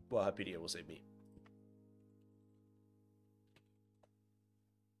 Well, Hapedia will save me.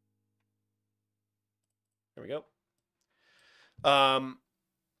 There we go.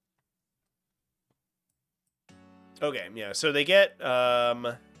 Okay, yeah, so they get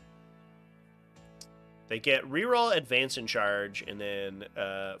reroll, advance, and charge, and then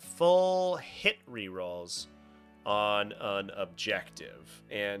full hit rerolls on an objective.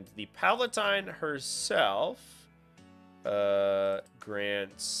 And the Palatine herself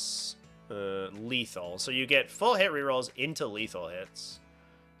grants lethal. So you get full hit rerolls into lethal hits.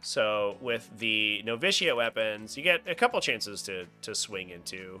 So with the Novitiate weapons, you get a couple chances to swing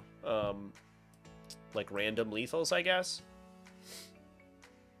into like random lethals, I guess.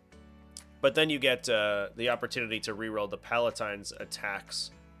 But then you get the opportunity to reroll the Palatine's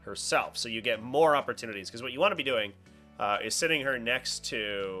attacks herself. So you get more opportunities, because what you want to be doing is sitting her next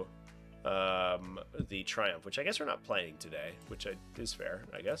to the Triumph, which I guess we're not playing today, which is fair,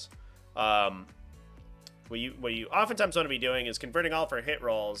 I guess. What you oftentimes want to be doing is converting all of her hit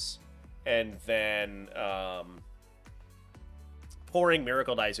rolls and then pouring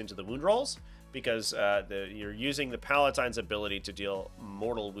Miracle Dice into the wound rolls, because you're using the Palatine's ability to deal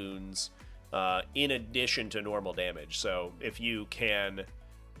mortal wounds in addition to normal damage. So if you can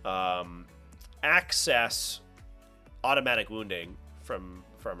access automatic wounding from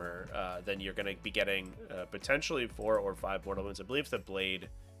her, then you're going to be getting potentially 4 or 5 mortal wounds. I believe the blade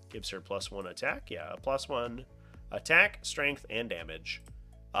gives her +1 attack. Yeah, a +1 attack, strength, and damage.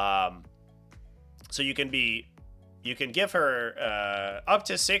 So you can give her up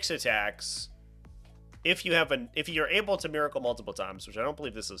to 6 attacks if you're able to miracle multiple times, which I don't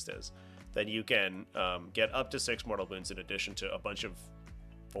believe this list is. Then you can get up to 6 mortal wounds in addition to a bunch of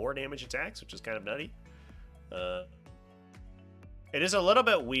 4 damage attacks, which is kind of nutty. It is a little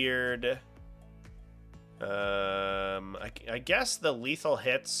bit weird. I guess the lethal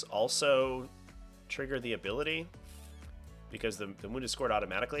hits also trigger the ability, because the wound is scored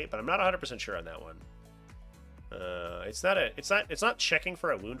automatically, but I'm not 100% sure on that one. It's not checking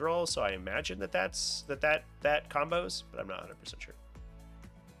for a wound roll, so I imagine that combos, but I'm not 100% sure.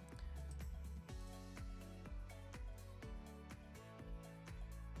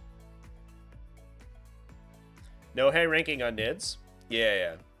 No high ranking on Nids.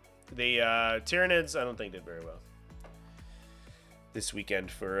 Yeah. The Tyranids, I don't think, did very well this weekend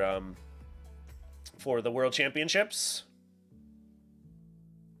for the World Championships.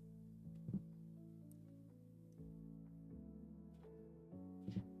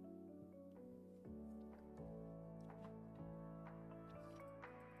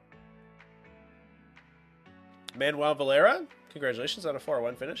 Manuel Valera, congratulations on a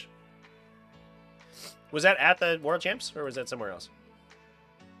 4-1 finish. Was that at the World Champs, or was that somewhere else?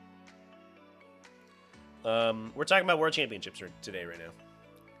 We're talking about World Championships today, right now.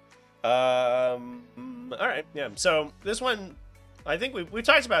 All right, yeah. So this one, I think we've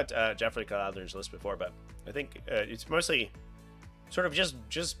talked about Jeffrey Kolodner's list before, but I think it's mostly sort of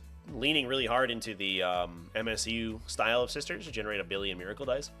just leaning really hard into the MSU style of sisters to generate 1 billion miracle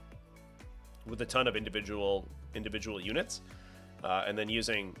dice with a ton of individual units, and then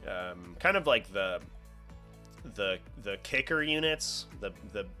using kind of like the kicker units,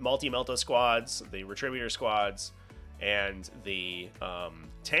 the multi-melta squads, the retributor squads, and the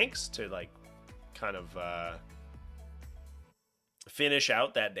tanks to like kind of finish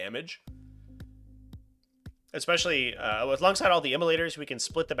out that damage. Especially alongside all the immolators, we can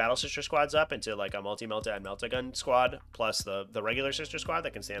split the battle sister squads up into like a multi-melta and melta gun squad, plus the regular sister squad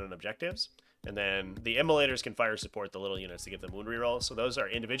that can stand on objectives. And then the immolators can fire support the little units to give them wound reroll. So those are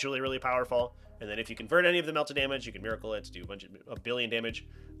individually really powerful. And then if you convert any of the melta damage, you can miracle it to do 1 billion damage.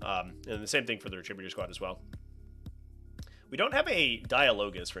 And the same thing for the retributor squad as well. We don't have a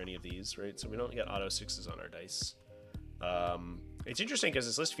dialogus for any of these, right? So we don't get auto 6s on our dice. It's interesting because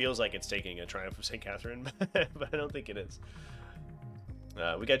this list feels like it's taking a Triumph of St. Catherine, but I don't think it is.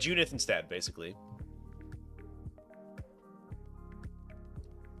 We got Judith instead, basically.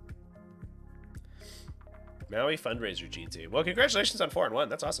 Maui fundraiser GT. Well, congratulations on 4-1.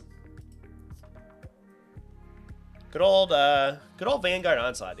 That's awesome. Good old Vanguard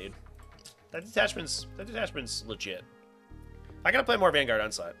Onslaught, dude. That detachment's legit. I gotta play more Vanguard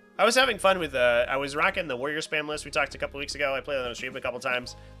Onslaught. I was having fun with I was rocking the Warrior spam list we talked a couple weeks ago. I played it on stream a couple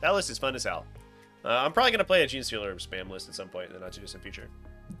times. That list is fun as hell. I'm probably gonna play a Gene Stealer spam list at some point in the not too distant future.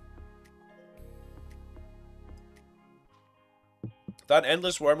 Thought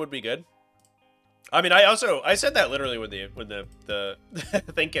Endless Worm would be good. I mean, I said that literally when the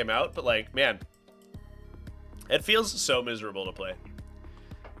thing came out, but like, man, it feels so miserable to play.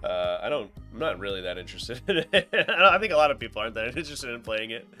 I'm not really that interested in it. I think a lot of people aren't that interested in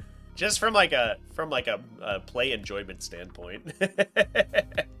playing it, just from like a play enjoyment standpoint.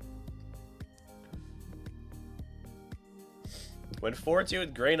 Went 4-2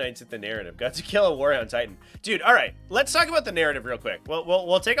 with Grey Knights at the narrative. Got to kill a Warhound Titan. Dude, all right, let's talk about the narrative real quick.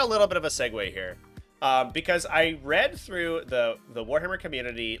 We'll take a little bit of a segue here. Because I read through the Warhammer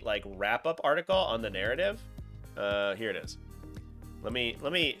community like wrap-up article on the narrative. Here it is. Let's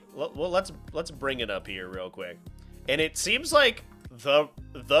bring it up here real quick. And it seems like the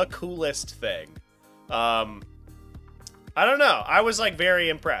coolest thing. I don't know. I was like very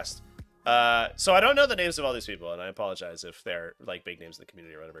impressed. So I don't know the names of all these people, and I apologize if they're like big names in the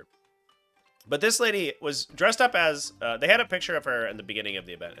community or whatever. But this lady was dressed up as, they had a picture of her in the beginning of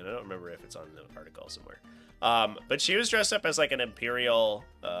the event, and I don't remember if it's on the article somewhere. But she was dressed up as like an Imperial,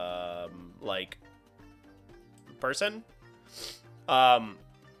 like, person. And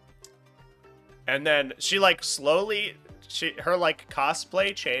then she like slowly, her like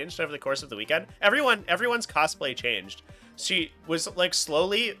cosplay changed over the course of the weekend. Everyone's cosplay changed. She was like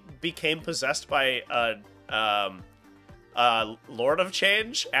slowly became possessed by Lord of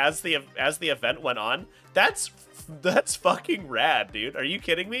Change as the event went on. That's fucking rad, dude. Are you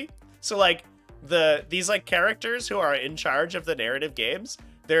kidding me? So like these like characters who are in charge of the narrative games,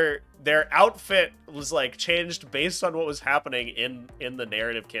 their outfit was like changed based on what was happening in the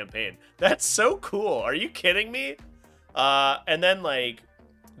narrative campaign. That's so cool. Are you kidding me? And then like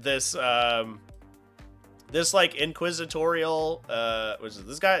this like inquisitorial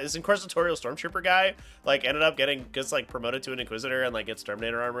this inquisitorial stormtrooper guy like ended up gets like promoted to an inquisitor and like gets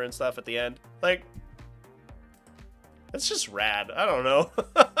Terminator armor and stuff at the end. Like, that's just rad. I don't know.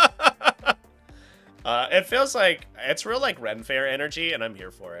 It feels like it's real like Ren Fair energy, and I'm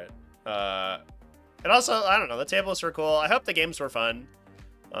here for it. And also, I don't know, the tables were cool. I hope the games were fun.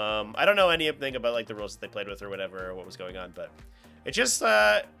 I don't know anything about like the rules that they played with or whatever, or what was going on, but it just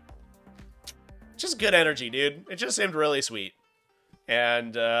good energy, dude. It just seemed really sweet.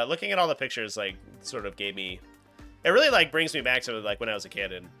 And looking at all the pictures, like, sort of gave me, it really like brings me back to like when I was a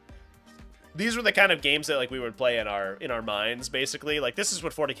kid, and these were the kind of games that like we would play in our minds, basically. Like, this is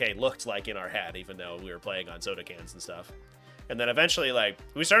what 40k looked like in our head, even though we were playing on soda cans and stuff. And then eventually, like,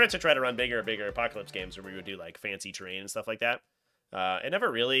 we started to try to run bigger and bigger apocalypse games where we would do like fancy terrain and stuff like that. It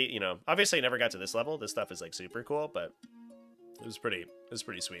never really, you know, obviously it never got to this level. This stuff is like super cool, but it was pretty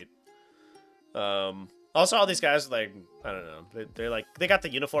sweet. Also all these guys, like, I don't know, they're like, they got the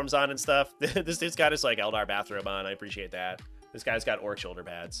uniforms on and stuff. This dude's got his like Eldar bathrobe on. I appreciate that. This guy's got orc shoulder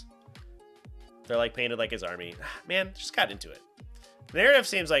pads. They're like painted like his army. Man, just got into it. The narrative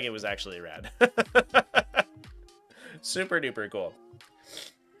seems like it was actually rad. Super duper cool.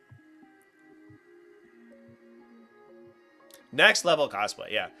 Next level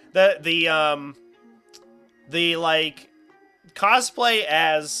cosplay, yeah. The like cosplay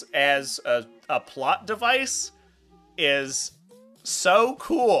as a plot device is so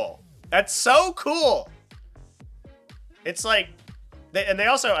cool. That's so cool. It's like They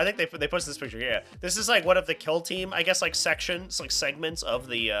also, I think they posted this picture here. This is like one of the kill team, I guess, like sections, like segments of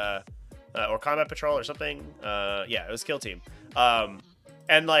the or combat patrol or something. Yeah, it was kill team.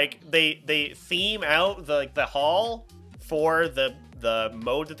 And like they theme out the hall for the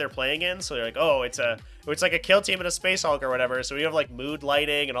mode that they're playing in. So they're like, oh, it's like a kill team in a Space Hulk or whatever. So we have like mood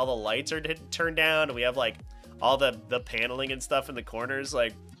lighting and all the lights are turned down, and we have like all the paneling and stuff in the corners.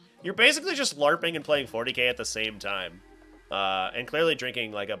 Like, you're basically just LARPing and playing 40k at the same time. And clearly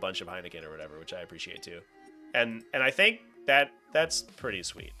drinking like a bunch of Heineken or whatever, which I appreciate too. And I think that's pretty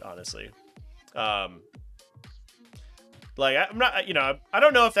sweet, honestly. Like, I'm not, you know, I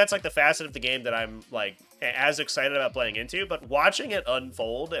don't know if that's like the facet of the game that I'm like as excited about playing into, but watching it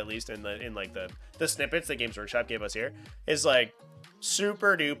unfold, at least in like the snippets that Games Workshop gave us here, is like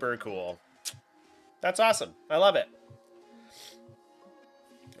super duper cool. That's awesome. I love it.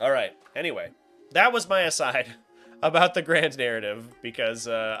 All right. Anyway, that was my aside about the grand narrative, because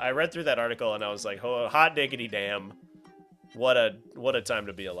I read through that article and I was like, oh, hot diggity damn. What a time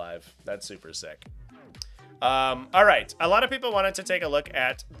to be alive. That's super sick. All right. A lot of people wanted to take a look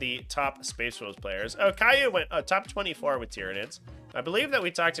at the top Space Wolves players. Oh, Kayu went top 24 with Tyranids. I believe that we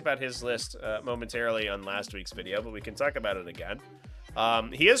talked about his list momentarily on last week's video, but we can talk about it again.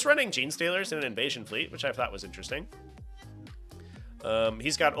 He is running Gene Stealers in an invasion fleet, which I thought was interesting.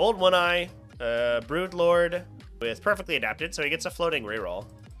 He's got Old One Eye, Brood Lord with Perfectly Adapted, so he gets a floating reroll,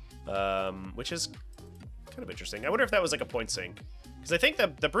 which is kind of interesting. I wonder if that was like a point sink. Because I think the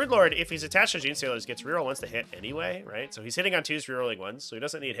Broodlord, if he's attached to Gene Stealers, gets reroll once to hit anyway, right? So he's hitting on 2s, rerolling 1s, so he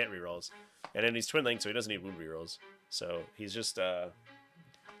doesn't need hit rerolls. And then he's twin linked, so he doesn't need wound rerolls. So he's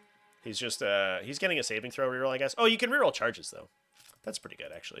getting a saving throw reroll, I guess. Oh, you can reroll charges though. That's pretty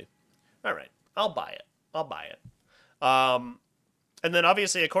good, actually. All right, I'll buy it. I'll buy it. And then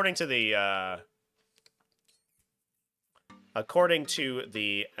obviously, according to the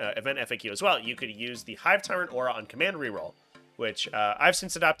event FAQ as well, you could use the Hive Tyrant Aura on command reroll, which I've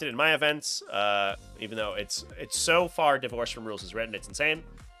since adopted in my events, even though it's so far divorced from rules as written, it's insane.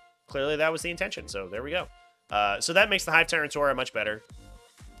 Clearly that was the intention, so there we go. So that makes the Hive Tyrant's Aura much better.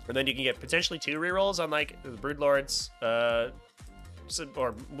 And then you can get potentially 2 rerolls on like the Broodlords,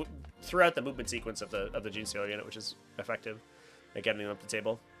 or throughout the movement sequence of the Gene Stealer unit, which is effective at getting them up the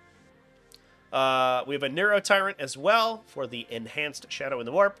table. We have a Neuro Tyrant as well for the enhanced Shadow in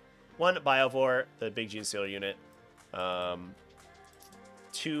the Warp. 1 Biovore, the big Gene Stealer unit.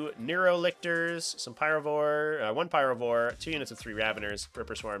 2 Neurolictors, some Pyrovore, 1 Pyrovore, 2 units of 3 Raveners,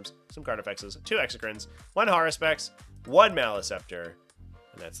 Ripper Swarms, some Carnifexes, 2 Exocrines, 1 Haruspex, 1 Maleceptor,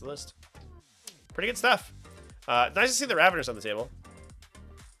 and that's the list. Pretty good stuff. Nice to see the Raveners on the table.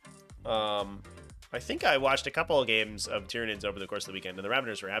 I think I watched a couple of games of Tyranids over the course of the weekend, and the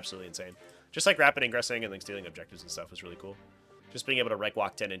Raveners were absolutely insane. Just like rapid ingressing and like stealing objectives and stuff was really cool. Just being able to right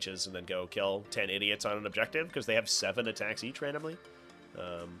walk 10 inches and then go kill 10 idiots on an objective because they have 7 attacks each randomly.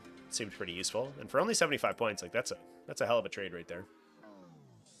 Seemed pretty useful. And for only 75 points, like that's a hell of a trade right there.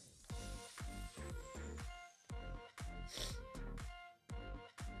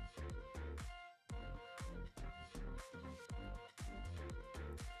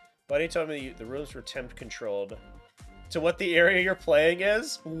 Buddy told me the rooms were temp controlled to what the area you're playing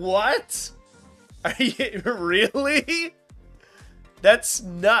is. What? Are you really? That's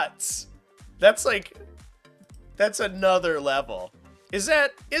nuts. That's like, that's another level. Is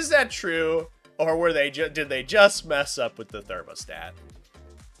that true, or were they did they just mess up with the thermostat?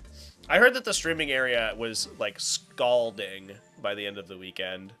 I heard that the streaming area was like scalding by the end of the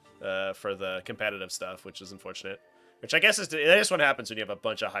weekend for the competitive stuff, which is unfortunate. Which I guess is what happens when you have a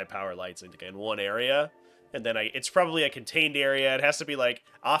bunch of high power lights in one area, and then it's probably a contained area. It has to be like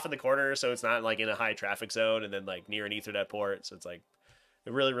off in the corner, so it's not like in a high traffic zone, and then like near an Ethernet port, so it's like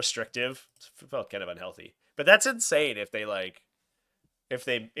really restrictive. It felt kind of unhealthy. But that's insane if they like if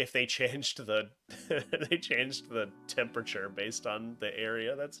they changed the they changed the temperature based on the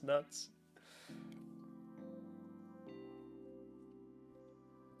area. That's nuts.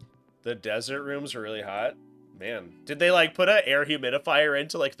 The desert rooms are really hot. Man, did they like put an air humidifier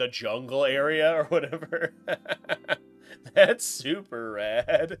into like the jungle area or whatever? That's super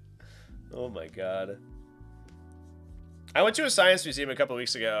rad. Oh my god. I went to a science museum a couple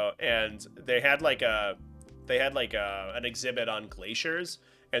weeks ago, and they had like an exhibit on glaciers,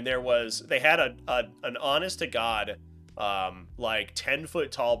 and they had an honest to god like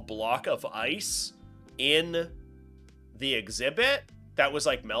 10-foot tall block of ice in the exhibit that was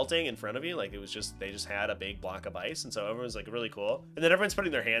like melting in front of you. Like it was just, they just had a big block of ice, and so everyone was like really cool, and then everyone's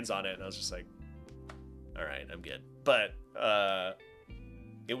putting their hands on it, and I was just like, all right, I'm good. But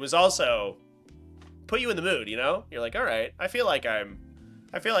it was also put you in the mood, you know? You're like, all right, I feel like I'm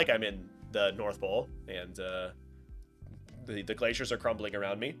in the North Pole, and the glaciers are crumbling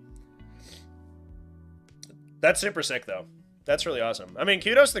around me. That's super sick, though. That's really awesome. I mean,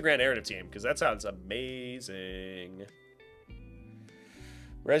 kudos to the Grand Narrative team, because that sounds amazing.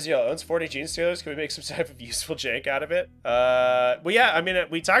 Reziel owns 40 Gene Stealers. Can we make some type of useful jank out of it? Well, yeah, I mean,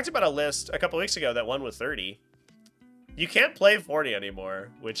 we talked about a list a couple weeks ago that won with 30. You can't play 40 anymore,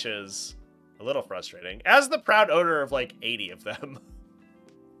 which is a little frustrating. As the proud owner of, like, 80 of them.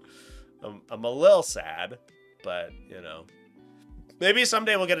 I'm a little sad, but, you know. Maybe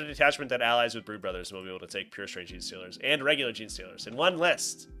someday we'll get a detachment that allies with Brood Brothers and we'll be able to take pure straight Gene Stealers and regular Gene Stealers in one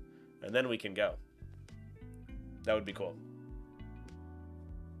list. And then we can go. That would be cool.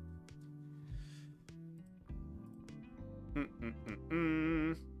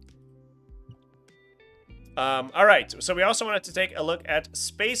 All right, so we also wanted to take a look at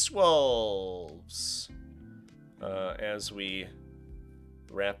Space Wolves as we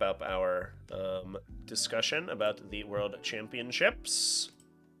wrap up our discussion about the World Championships.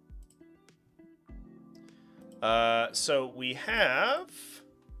 So we have,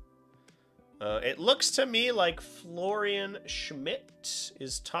 it looks to me like Florian Schmidt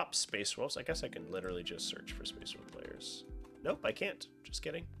is top Space Wolves. I guess I can literally just search for Space Wolf players. Nope, I can't. Just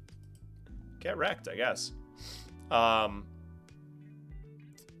kidding. Get wrecked, I guess.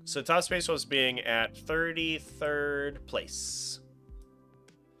 So top Space Wolves being at 33rd place.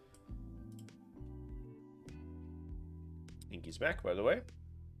 Inky's back, by the way.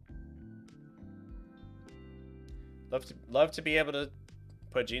 Love to be able to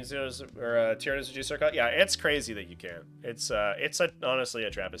put Gene Stealers or Tyranids to G-Circle. Yeah, it's crazy that you can't. It's honestly a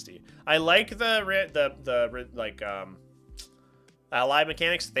travesty. I like the ally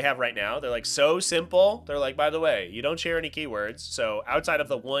mechanics they have right now. They're like so simple. They're like, by the way, you don't share any keywords. So outside of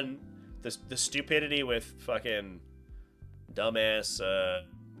the stupidity with fucking dumbass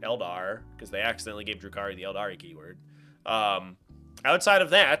Eldar, because they accidentally gave Drukhari the Eldari keyword. Outside of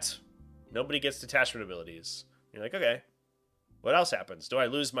that, nobody gets detachment abilities. You're like, okay, what else happens? Do I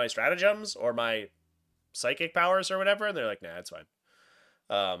lose my stratagems or my psychic powers or whatever? And they're like, nah, it's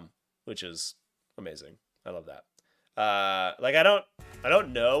fine. Which is amazing. I love that. Like, I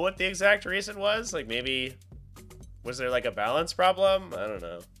don't know what the exact reason was. Like, maybe, was there like a balance problem? I don't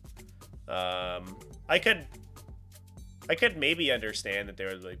know. I could maybe understand that there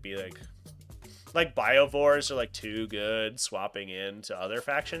would like be like Biovores are like too good swapping into other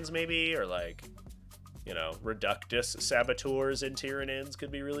factions maybe, or like, you know, Reductus Saboteurs and Tyranids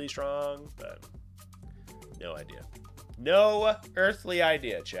could be really strong, but no idea. No earthly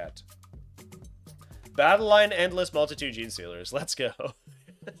idea, chat. Battle line endless multitude Gene Stealers. Let's go.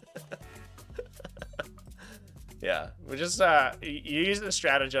 Yeah, we just you use the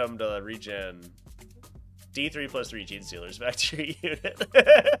stratagem to regen D3+3 Gene Stealers back to your unit.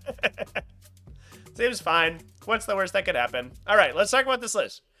 Seems fine. What's the worst that could happen? All right, let's talk about this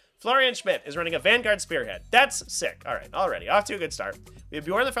list. Florian Schmidt is running a Vanguard Spearhead. That's sick. All right, already off to a good start. We have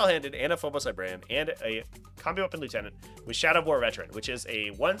Bjorn the Fell-Handed and a Phobos Librarian and a Combi Weapon Lieutenant with Shadow of War Veteran, which is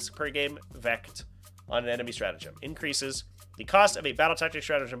a once per game vect on an enemy stratagem. Increases the cost of a battle tactic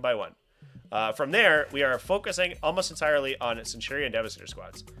stratagem by 1. From there, we are focusing almost entirely on Centurion Devastator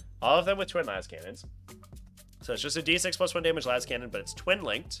squads. All of them with twin las cannons. So it's just a D6 plus 1 damage las cannon, but it's twin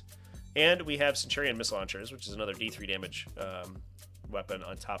linked. And we have Centurion missile launchers, which is another D3 damage weapon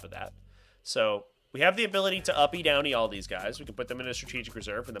on top of that. So we have the ability to uppy downy all these guys. We can put them in a strategic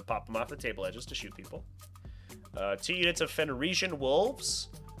reserve and then pop them off the table edges to shoot people. 2 units of Fenrisian Wolves,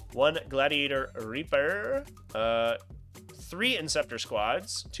 1 Gladiator Reaper, 3 Inceptor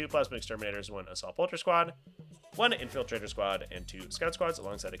squads, 2 Plasma Exterminators, 1 Assault Bolter squad, 1 Infiltrator squad, and 2 Scout squads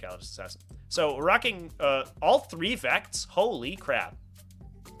alongside a Calidus Assassin. So we're rocking all 3 Vects. Holy crap.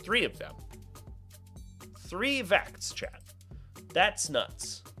 3 of them. 3 Vects, chat. That's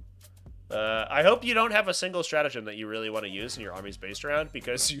nuts. I hope you don't have a single stratagem that you really want to use and your army's based around,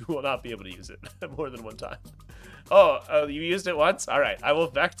 because you will not be able to use it more than 1 time. Oh, you used it once? All right, I will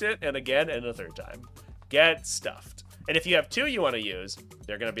vect it, and again, and a 3rd time. Get stuffed. And if you have 2 you want to use,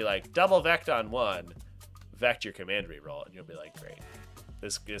 they're going to be like, double vect on 1, vect your command reroll, and you'll be like, great.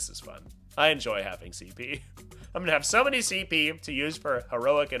 This is fun. I enjoy having CP. I'm going to have so many CP to use for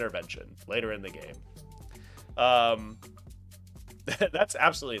heroic intervention later in the game. That's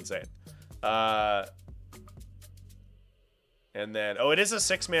absolutely insane. And then, oh, it is a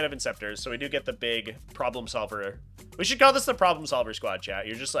 6-man of Inceptors, so we do get the big problem solver. We should call this the problem solver squad, chat.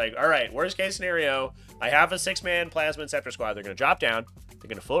 You're just like, all right, worst case scenario, I have a 6-man Plasma Inceptor squad. They're going to drop down, they're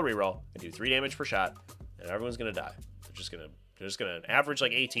going to full reroll, and do 3 damage per shot, and everyone's going to die. They're They're just going to average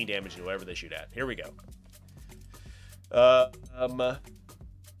like 18 damage to whatever they shoot at. Here we go.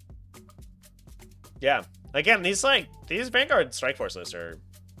 Yeah. Again, these Vanguard Strike Force lists are...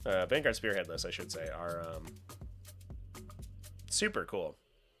 Vanguard Spearhead lists, I should say, are super cool.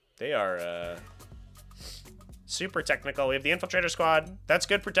 They are super technical. We have the Infiltrator Squad. That's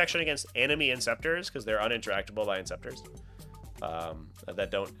good protection against enemy Inceptors, because they're uninteractable by Inceptors.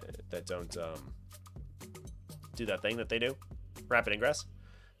 That don't do that thing that they do. Rapid Ingress.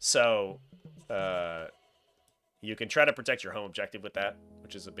 So, you can try to protect your home objective with that,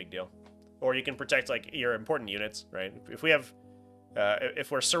 which is a big deal. Or you can protect, like, your important units, right? If we have...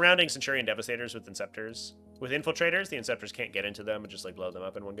 if we're surrounding Centurion Devastators with Inceptors, with Infiltrators, the Inceptors can't get into them and just, like, blow them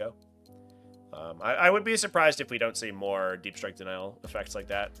up in one go. I would be surprised if we don't see more Deep Strike Denial effects like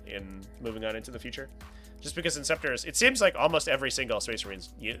that in moving on into the future. Just because Inceptors... It seems like almost every single Space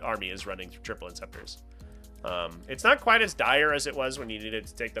Marines army is running triple Inceptors. It's not quite as dire as it was when you needed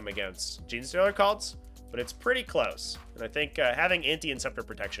to take them against Genestealer cults, but it's pretty close. And I think having anti-Inceptor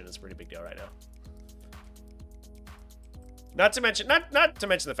protection is a pretty big deal right now. Not to mention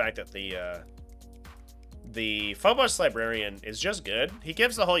the fact that the Phobos Librarian is just good. He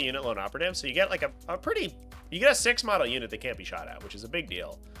gives the whole unit lone operative, so you get like you get a 6 model unit that can't be shot at, which is a big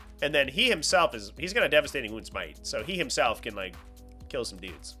deal. And then he himself he's got a devastating wound smite, so he himself can like kill some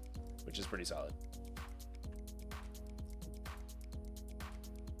dudes, which is pretty solid.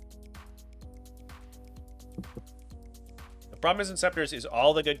 The problem is Inceptors is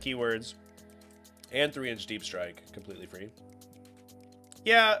all the good keywords and 3-inch deep strike completely free.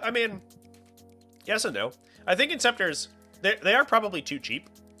 Yeah, I mean, yes and no. I think Inceptors, they are probably too cheap.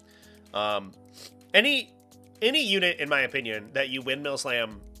 Any unit, in my opinion, that you windmill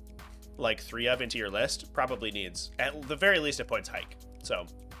slam like 3 of into your list probably needs at the very least a points hike. So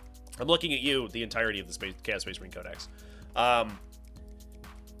I'm looking at you, the entirety of the Chaos Space Marine Codex.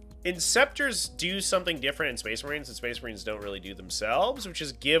 Inceptors do something different in Space Marines that Space Marines don't really do themselves, which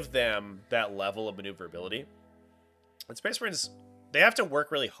is give them that level of maneuverability. And Space Marines, they have to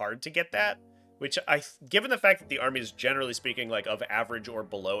work really hard to get that, which given the fact that the army is generally speaking like of average or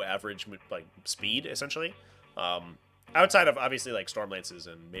below average like speed, essentially, outside of obviously like Storm Lances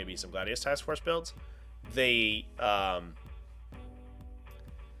and maybe some Gladius Task Force builds, they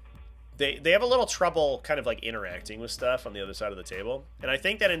have a little trouble kind of like interacting with stuff on the other side of the table. And I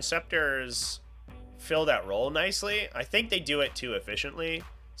think that Inceptors fill that role nicely. I think they do it too efficiently.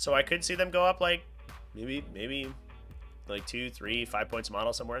 So I could see them go up like maybe like 2, 3, 5 points a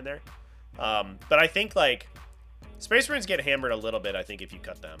model, somewhere in there. But I think like Space Marines get hammered a little bit, I think, if you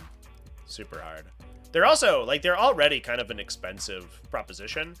cut them super hard. They're also, like, they're already kind of an expensive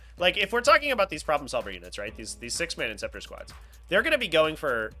proposition. Like, if we're talking about these problem solver units, right? These 6-man Inceptor squads, they're going to be going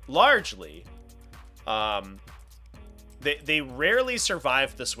for, largely, they rarely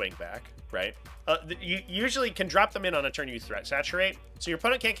survive the swing back, right? You usually can drop them in on a turn you threat saturate, so your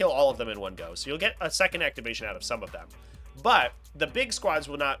opponent can't kill all of them in one go. So you'll get a second activation out of some of them. But the big squads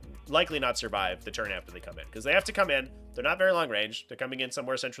will likely not survive the turn after they come in, because they have to come in. They're not very long range. They're coming in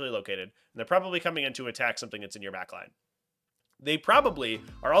somewhere centrally located, and they're probably coming in to attack something that's in your backline. They probably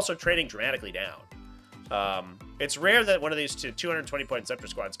are also trading dramatically down. It's rare that one of these 220-point Scepter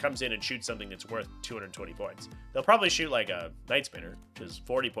squads comes in and shoots something that's worth 220 points. They'll probably shoot like a Night Spinner, which is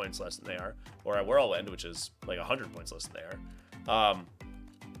 40 points less than they are, or a Whirlwind, which is like 100 points less than they are.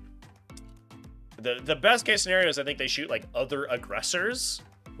 The best case scenario is I think they shoot like other aggressors,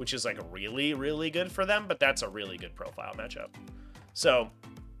 which is like really, really good for them, but that's a really good profile matchup. So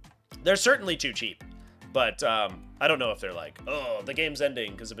they're certainly too cheap, but I don't know if they're like, oh, the game's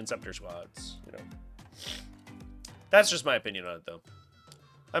ending because of Inceptor squads, you know. That's just my opinion on it, though.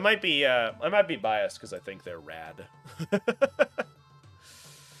 I might be biased because I think they're rad.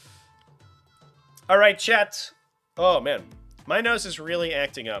 All right, chat. Oh man, my nose is really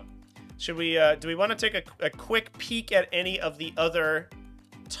acting up. Should we? Do we want to take a quick peek at any of the other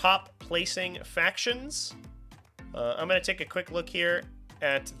top placing factions? I'm going to take a quick look here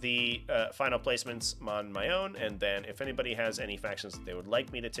at the final placements on my own, and then if anybody has any factions that they would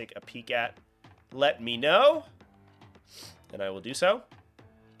like me to take a peek at, let me know, and I will do so.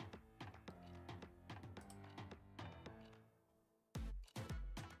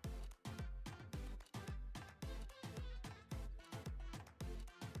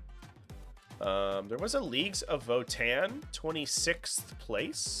 There was a Leagues of Votann, 26th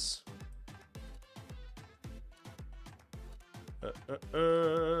place.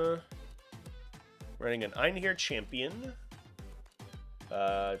 Running an Einherjar champion. 2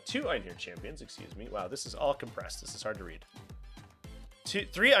 Einherjar champions, excuse me. Wow, this is all compressed. This is hard to read. 3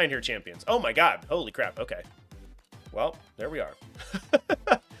 Einherjar champions. Oh my god. Holy crap. Okay. well, there we are.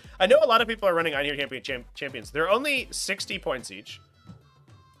 I know a lot of people are running Einherjar champions. They're only 60 points each.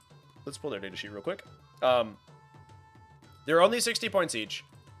 Let's pull their data sheet real quick. They're only 60 points each,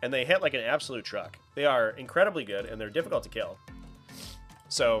 and they hit like an absolute truck. They are incredibly good, and they're difficult to kill.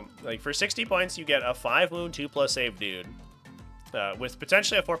 So, like, for 60 points, you get a 5 wound, 2+ save dude, with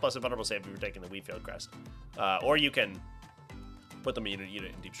potentially a 4+ invulnerable save if you're taking the Wheatfield crest. Or you can put them in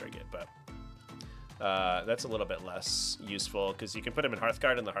unit and deep strike it, but that's a little bit less useful because you can put them in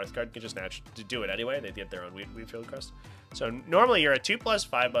Hearthguard, and the Hearthguard can just do it anyway. They get their own Wheatfield crest. So normally you're a 2+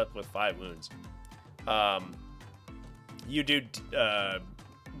 5 buff with 5 wounds. You do a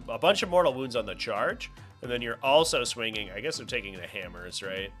bunch of mortal wounds on the charge, and then you're also swinging. I guess they're taking the hammers,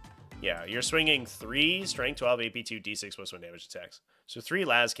 right? Yeah, you're swinging 3 strength 12 AP 2 D6 +1 damage attacks. So 3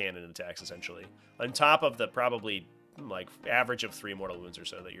 las cannon attacks essentially, on top of the probably like average of 3 mortal wounds or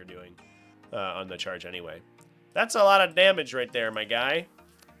so that you're doing on the charge anyway. That's a lot of damage right there, my guy.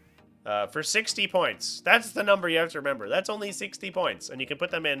 For 60 points. That's the number you have to remember. That's only 60 points, and you can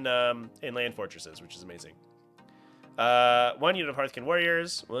put them in land fortresses, which is amazing. 1 unit of Hearthkin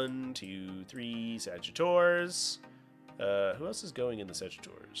Warriors. 1, 2, 3 Sagitors. Who else is going in the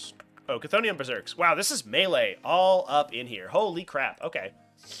Sagitors? Oh, Chthonian Berserks. Wow, this is melee all up in here. Holy crap. Okay.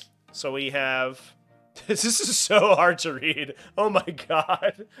 So we have... This is so hard to read. Oh my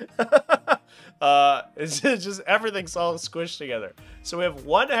god. It's just everything's all squished together. So we have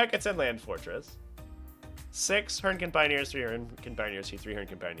 1 Hackett Land Fortress, 6 Hernkin Pioneers, 3 Hernkin Pioneers, 3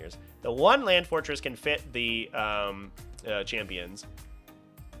 Hernkin Pioneers. The 1 land fortress can fit the champions.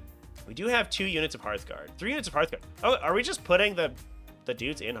 We do have 2 units of Hearthguard. 3 units of Hearthguard. Oh, are we just putting the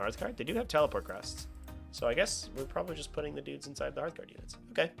dudes in Hearthguard? They do have teleport crests. So I guess we're probably just putting the dudes inside the Hearthguard units.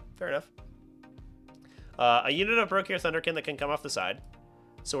 Okay, fair enough. A unit of Brokir Thunderkin that can come off the side.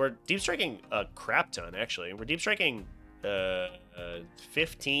 So we're deep striking a crap ton, actually. We're deep striking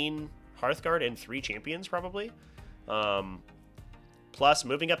 15 Hearthguard and 3 champions, probably. Plus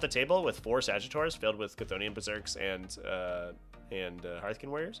moving up the table with 4 Sagitors filled with Chthonian Berserks and Hearthkin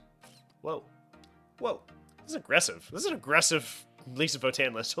Warriors. Whoa. Whoa. This is aggressive. This is an aggressive Lisa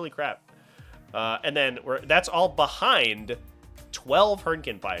Votann list. Holy crap. And then that's all behind 12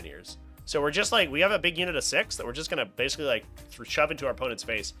 Hernkin Pioneers. So we're just like, we have a big unit of 6 that we're just going to basically like shove into our opponent's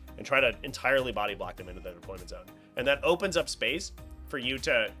face and try to entirely body block them into their deployment zone. And that opens up space for you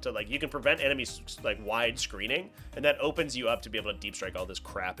to like, you can prevent enemies like wide screening, and that opens you up to be able to deep strike all this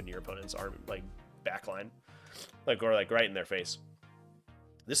crap into your opponent's arm, like backline, like, or like right in their face.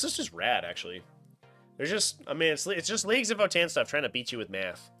 This is just rad, actually. They're just, I mean, it's just Leagues of Votann stuff trying to beat you with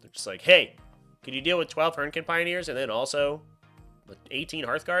math. They're just like, hey, can you deal with 12 Hernkin Pioneers and then also 18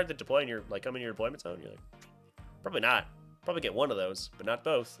 Hearthguard that deploy in your, like, come in your deployment zone? You're like, probably not. Probably get one of those, but not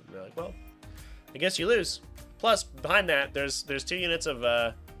both. And they're like, well, I guess you lose. Plus, behind that, there's 2 units of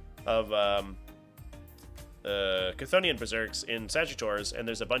Chthonian Berserks in Sagitors, and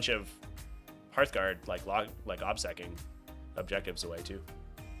there's a bunch of Hearthguard like obsecking objectives away too.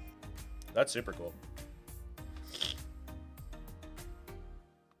 That's super cool.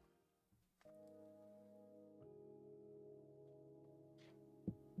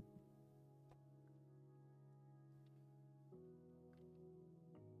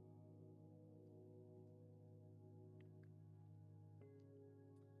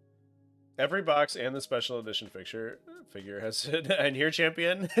 Every box and the special edition figure has an Einherjar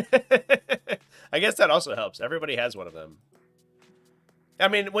champion. I guess that also helps. Everybody has one of them. I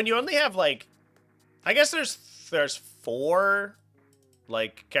mean, when you only have like, I guess there's 4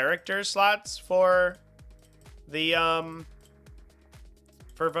 like character slots for the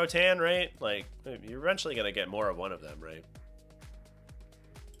for Votann, right? Like, you're eventually gonna get more of one of them, right?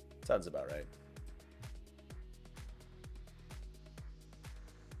 Sounds about right.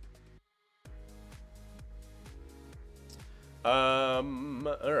 All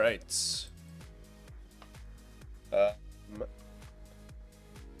right.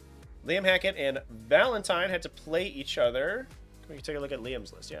 Liam Hackett and Valentin had to play each other. We can take a look at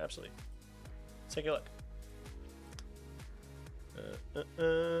Liam's list. Yeah, absolutely. Let's take a look.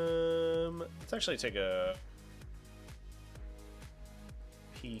 Let's actually take a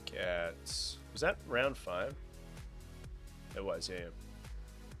peek at... Was that round 5? It was, yeah.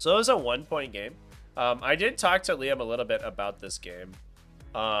 So it was a 1-point game. I did talk to Liam a little bit about this game.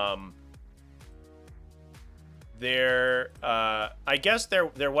 I guess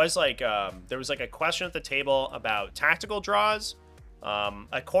there was like a question at the table about tactical draws.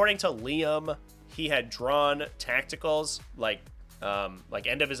 According to Liam, he had drawn tacticals like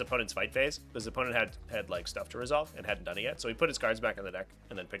end of his opponent's fight phase. His opponent had like stuff to resolve and hadn't done it yet. So he put his cards back on the deck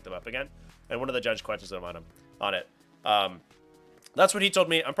and then picked them up again. And one of the judge questions him on it. That's what he told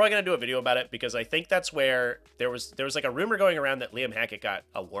me. I'm probably gonna do a video about it because I think that's where there was like a rumor going around that Liam Hackett got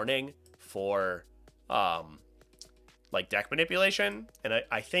a warning for like deck manipulation, and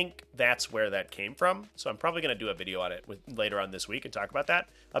I think that's where that came from. So I'm probably gonna do a video on it later on this week and talk about that.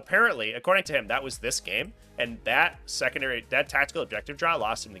 Apparently, according to him, that was this game, and that tactical objective draw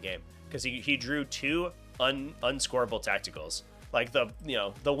lost him the game because he drew 2 unscorable tacticals. Like the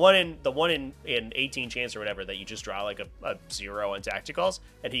one in 18 chance or whatever that you just draw like a 0 on tacticals,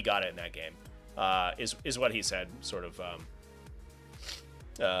 and he got it in that game. Is what he said. Sort of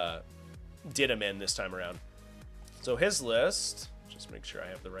did him in this time around. So his list. Just make sure I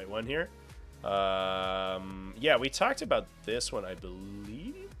have the right one here. Yeah, we talked about this one, I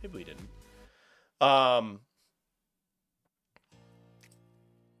believe. Maybe we didn't.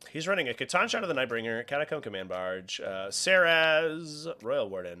 He's running a Catan Shot of the Nightbringer, Catacomb Command Barge, Saraz, Royal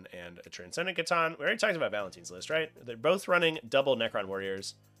Warden, and a Transcendent Catan. We already talked about Valentin's list, right? They're both running double Necron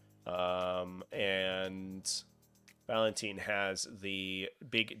Warriors. And Valentin has the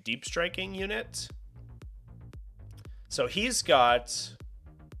big Deep Striking unit. So he's got...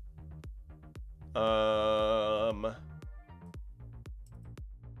 a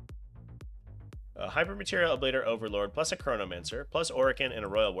Hypermaterial Ablator Overlord, plus a Chronomancer, plus Orican, and a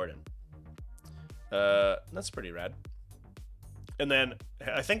Royal Warden. That's pretty rad. And then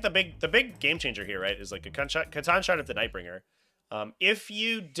I think the big game changer here, right, is like a Catan Shard of the Nightbringer. If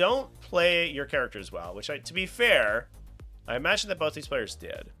you don't play your characters well, which to be fair, I imagine that both these players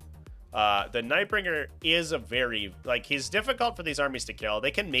did. The Nightbringer is a very, like, he's difficult for these armies to kill. They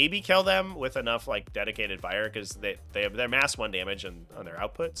can maybe kill them with enough like dedicated fire because they're mass 1 damage on their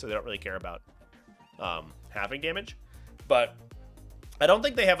output, so they don't really care about halving damage, but I don't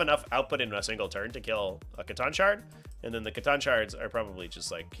think they have enough output in a single turn to kill a Catan Shard, and then the Catan Shards are probably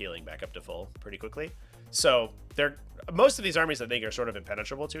just like healing back up to full pretty quickly. So most of these armies I think are sort of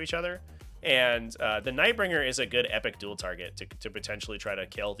impenetrable to each other, and the Nightbringer is a good epic duel target to potentially try to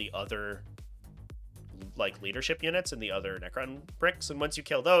kill the other like leadership units and the other Necron bricks, and once you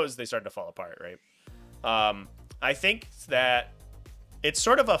kill those, they start to fall apart, right? I think that it's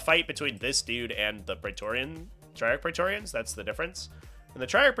sort of a fight between this dude and the Triarch Praetorians. That's the difference. And the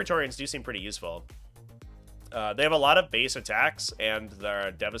Triarch Praetorians do seem pretty useful. They have a lot of base attacks, and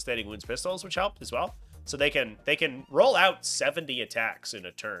their devastating wounds pistols, which help as well. So they can roll out 70 attacks in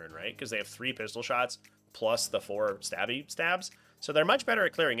a turn, right? Because they have 3 pistol shots plus the 4 stabs. So they're much better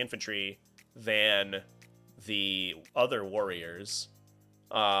at clearing infantry than the other warriors.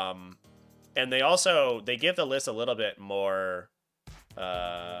 And they give the list a little bit more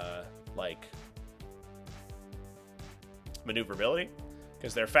like maneuverability,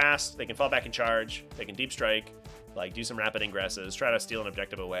 because they're fast, they can fall back and charge, they can deep strike, like do some rapid ingresses, try to steal an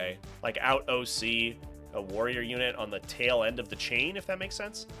objective away, like out OC a warrior unit on the tail end of the chain, if that makes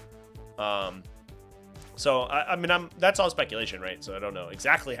sense. So I mean, that's all speculation, right? So I don't know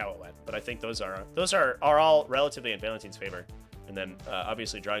exactly how it went, but I think those are all relatively in Valentin's favor. And then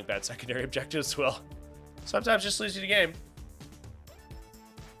obviously drawing bad secondary objectives will sometimes just lose you the game.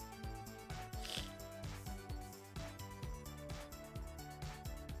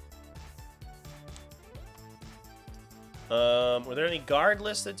 Were there any guard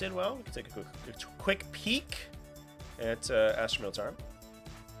lists that did well? We can take a quick peek at Astra Militarum.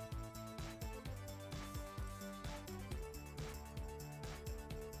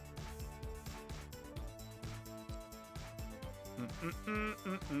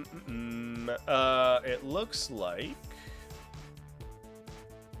 It looks like...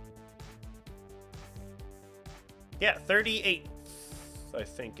 yeah, 38th, I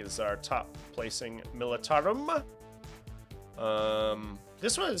think, is our top placing Militarum.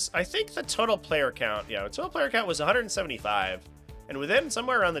 This was, I think the total player count, the total player count was 175, and within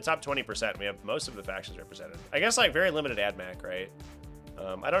somewhere around the top 20%, we have most of the factions represented. I guess like very limited Admech, right?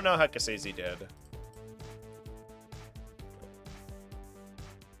 I don't know how Kasezi did.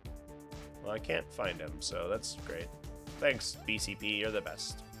 Well, I can't find him, so that's great. Thanks, BCP, you're the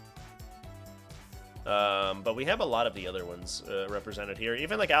best. But we have a lot of the other ones represented here.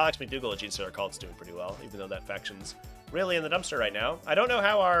 Even like Alex McDougall at GCR Cult's doing pretty well, even though that faction's really in the dumpster right now. I don't know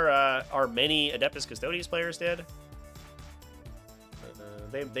how our many Adeptus Custodes players did.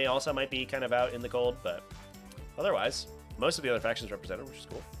 They also might be kind of out in the cold, but otherwise, most of the other factions represented, which is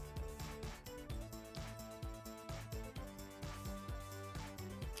cool.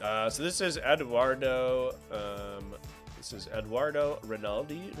 So this is Edoardo. This is Edoardo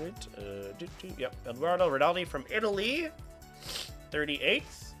Rinaldi, right? Yep, Edoardo Rinaldi from Italy.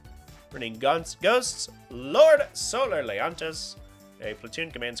 38th. Running Ghosts, Lord Solar Leontis, a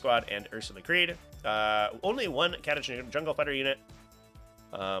platoon command squad, and Ursula Creed. Only one Catachan jungle fighter unit.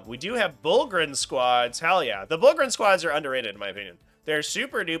 We do have Bulgren squads. Hell yeah. The Bulgren squads are underrated, in my opinion. They're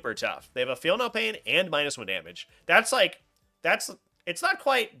super duper tough. They have a feel no pain and -1 damage. It's not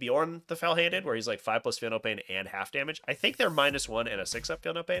quite Bjorn the Fell-Handed, where he's like 5+ feel no pain and half damage. I think they're -1 and a 6-up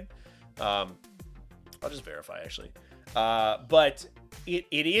feel no pain. I'll just verify, actually. But it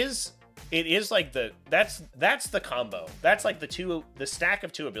is like that's the combo. That's like the stack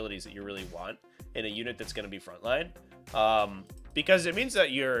of 2 abilities that you really want in a unit that's going to be frontline. Because it means that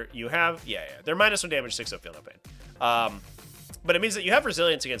they're -1 damage, 6-up feel no pain. But it means that you have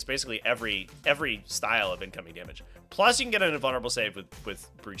resilience against basically every style of incoming damage. Plus, you can get an invulnerable save with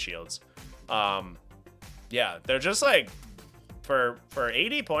brute shields. Yeah, they're just like for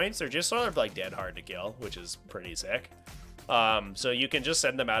 80 points, they're just sort of like dead hard to kill, which is pretty sick. So you can just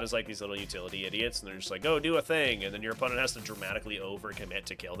send them out as like these little utility idiots, and they're just like, go do a thing, and then your opponent has to dramatically overcommit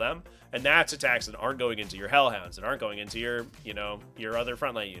to kill them, and that's attacks that aren't going into your Hellhounds, and aren't going into your, your other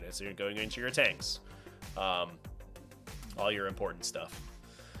frontline units, so you're going into your tanks. All your important stuff.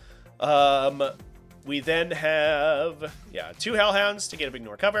 We then have, 2 Hellhounds to get a big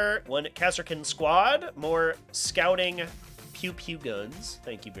ignore cover, 1 Kasserkin squad, more scouting pew-pew guns,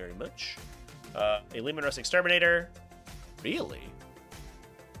 thank you very much. A Lehman Russ Exterminator. Really?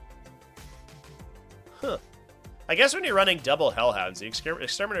 Huh. I guess when you're running double Hellhounds, the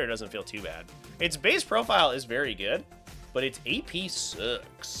Exterminator doesn't feel too bad. Its base profile is very good, but its AP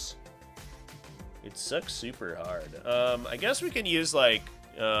sucks. It sucks super hard. I guess we can use, like,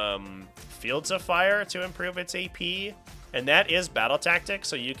 Fields of Fire to improve its AP, and that is battle tactic,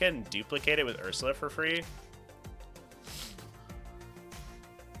 so you can duplicate it with Ursula for free.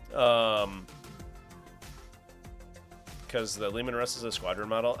 Because the Lehman Russ is a squadron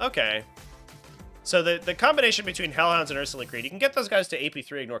model. Okay. So the combination between Hellhounds and Ursula Creed, you can get those guys to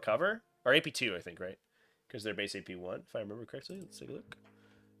AP3 ignore cover. Or AP2, I think, right? Because they're base AP1, if I remember correctly. Let's take a look.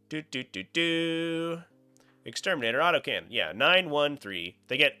 Exterminator autocannon. Yeah, 9-1-3.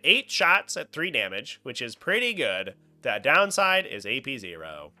 They get 8 shots at 3 damage, which is pretty good. The downside is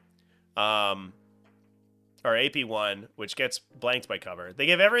AP0. Or AP1, which gets blanked by cover. They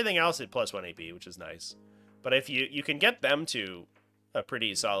give everything else at +1 AP, which is nice. But if you can get them to a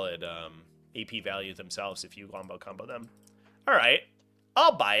pretty solid AP value themselves if you combo them. All right,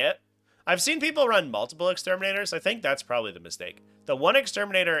 I'll buy it. I've seen people run multiple Exterminators. I think that's probably the mistake. The one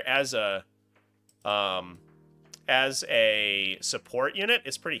Exterminator as a support unit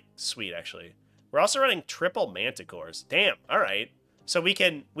is pretty sweet, actually. We're also running triple Manticores. Damn. All right. So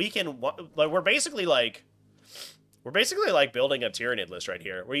we're basically like building a Tyranid list right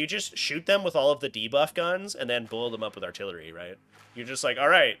here, where you just shoot them with all of the debuff guns and then blow them up with artillery, right? You're just like, all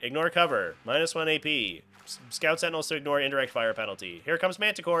right, ignore cover, -1 AP, Scout Sentinels to ignore indirect fire penalty. Here comes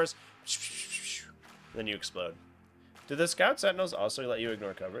Manticores. Then you explode. Do the Scout Sentinels also let you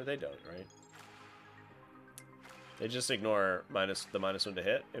ignore cover? They don't, right? They just ignore the -1 to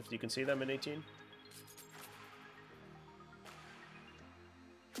hit, if you can see them in 18.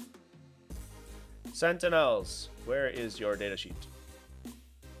 Sentinels, where is your data sheet?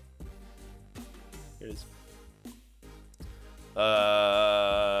 Here it is.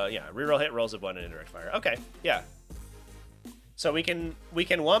 Yeah, reroll hit rolls of 1 and indirect fire. Okay, yeah. So we can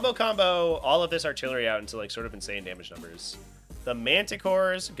wombo combo all of this artillery out into like sort of insane damage numbers. The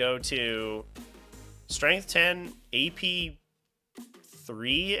Manticores go to Strength 10, AP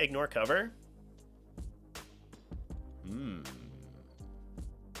 3, ignore cover.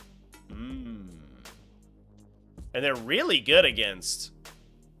 And they're really good against...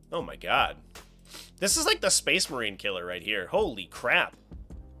 Oh my god. This is like the Space Marine killer right here. Holy crap.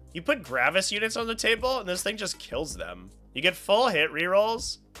 You put Gravis units on the table, and this thing just kills them. You get full hit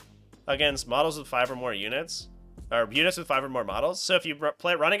rerolls against models with 5 or more units. Or units with 5 or more models. So if you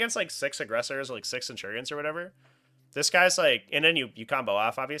run against like 6 aggressors or like 6 Centurions or whatever, this guy's like... And then you combo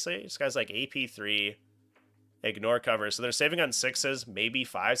off, obviously. This guy's like AP3... Ignore cover. So they're saving on 6s, maybe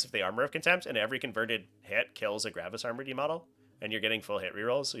 5s if they Armor of Contempt, and every converted hit kills a Gravis Armored model, and you're getting full hit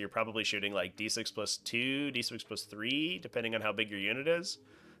rerolls, so you're probably shooting like D6 +2, D6 +3, depending on how big your unit is,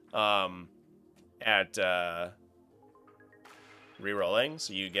 at rerolling.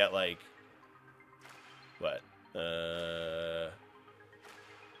 So you get like, what?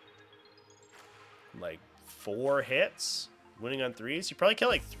 Like 4 hits, winning on 3s. You probably kill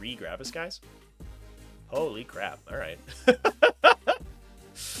like 3 Gravis guys. Holy crap. All right.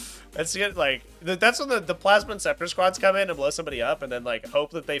 That's good. Like, that's when the Plasma and Scepter squads come in and blow somebody up, and then like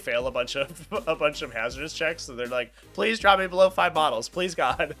hope that they fail a bunch of hazardous checks. So they're like, please drop me below 5 models. Please,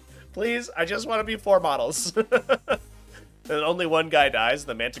 God. Please, I just want to be 4 models. And only one guy dies.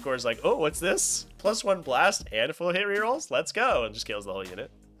 The Manticore's like, oh, what's this? +1 blast and full hit rerolls? Let's go. And just kills the whole unit.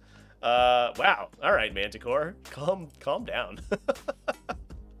 Wow. All right, Manticore. Calm down.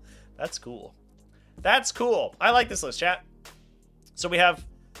 That's cool. That's cool. I like this list, chat. So we have,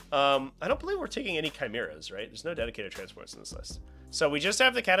 I don't believe we're taking any Chimeras, right? There's no dedicated transports in this list. So we just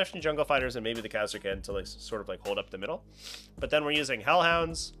have the Katash and Jungle Fighters and maybe the Khazarkan to like sort of like hold up the middle. But then we're using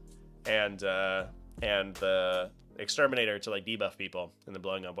Hellhounds and the Exterminator to like debuff people and then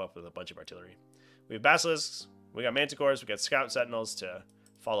blowing up with a bunch of artillery. We have Basilisks, we got Manticores, we got Scout Sentinels to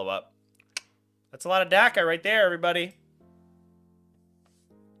follow up. That's a lot of DACA right there, everybody.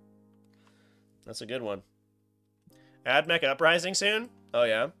 That's a good one. Admech Uprising soon? Oh,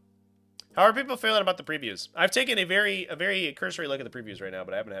 yeah. How are people feeling about the previews? I've taken a very cursory look at the previews right now,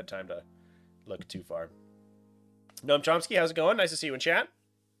 but I haven't had time to look too far. Noam Chomsky, how's it going? Nice to see you in chat.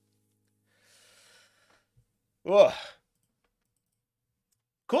 Whoa.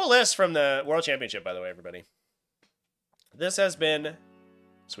 Cool list from the World Championship, by the way, everybody. This has been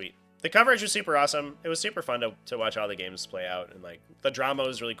sweet. The coverage was super awesome. It was super fun to watch all the games play out, and like the drama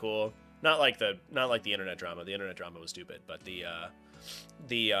was really cool. Not like the internet drama. The internet drama was stupid, but the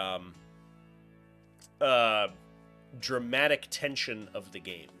dramatic tension of the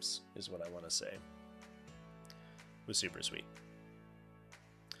games is what I want to say. It was super sweet.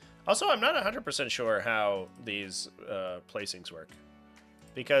 Also, I'm not 100% sure how these placings work,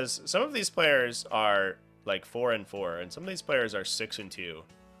 because some of these players are like 4 and 4, and some of these players are 6 and 2,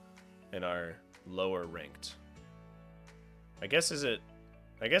 and are lower ranked. I guess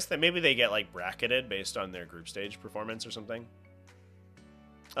that maybe they get like bracketed based on their group stage performance or something.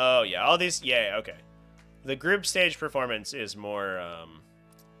 Oh yeah, all these, yeah, okay. The group stage performance is more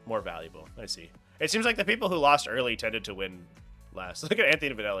valuable. I see. It seems like the people who lost early tended to win last. Look at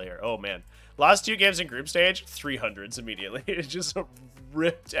Anthony Vanella here. Oh man, lost 2 games in group stage, 300s immediately. It just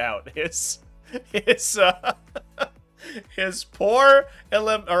ripped out his poor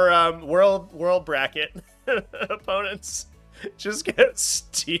world bracket opponents. Just get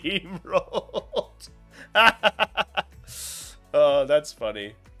steamrolled. Oh, that's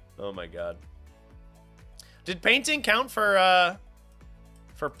funny. Oh my god. Did painting count for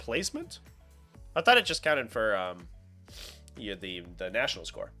placement? I thought it just counted for yeah, the national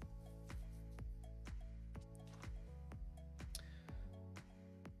score.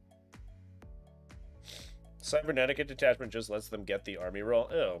 Cybernetic detachment just lets them get the army roll.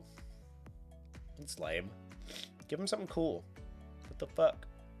 Ew. That's lame. Give them something cool. What the fuck?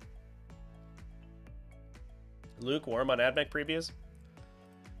 Lukewarm on Admech previews?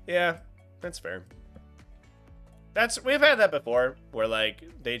 Yeah, that's fair. We've had that before, where like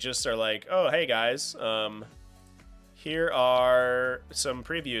they just are like, oh hey guys, here are some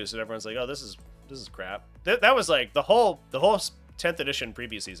previews, and everyone's like, oh this is crap. That was like the whole 10th edition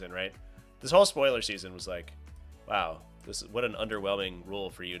preview season, right? This whole spoiler season was like, wow, this is what an underwhelming rule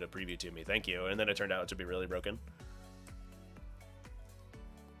for you to preview to me. Thank you. And then it turned out to be really broken.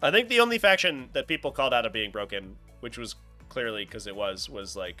 I think the only faction that people called out of being broken, which was clearly because it was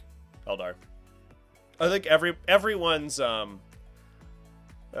like Eldar. I think everyone's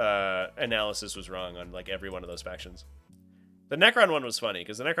analysis was wrong on like every one of those factions. The Necron one was funny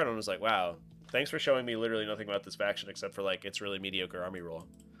because the Necron one was like, wow, thanks for showing me literally nothing about this faction except for like its really mediocre army roll.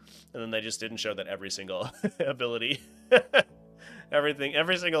 And then they just didn't show that every single ability,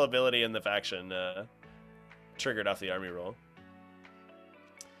 every single ability in the faction triggered off the army roll.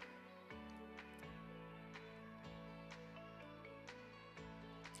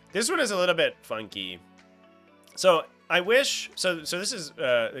 This one is a little bit funky. So I wish, so this is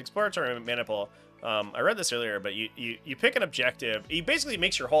exploratory maniple. I read this earlier, but you pick an objective. It basically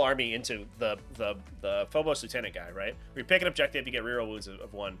makes your whole army into the Phobos Lieutenant guy, right? Where you pick an objective, you get reroll wounds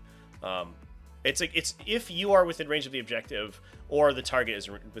of 1. It's if you are within range of the objective or the target is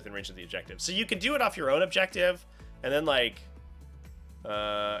within range of the objective. So you can do it off your own objective, and then like,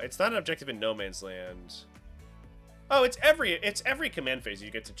 it's not an objective in No Man's Land. Oh, it's every command phase you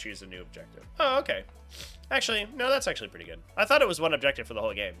get to choose a new objective. Oh, okay. Actually, no, that's actually pretty good. I thought it was one objective for the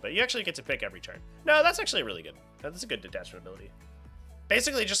whole game, but you actually get to pick every turn. No, that's actually really good. That's a good detachment ability.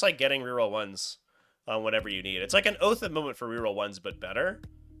 Basically, just like getting reroll 1s on whatever you need. It's like an Oath of Moment for reroll 1s, but better.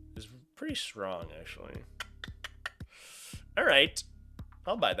 It's pretty strong, actually. All right,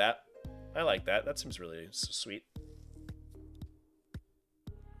 I'll buy that. I like that. That seems really sweet.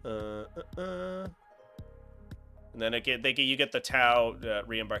 And then you get the Tau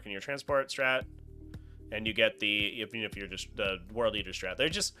re-embark in your transport strat, and you get the if you're just the World Eater strat. They're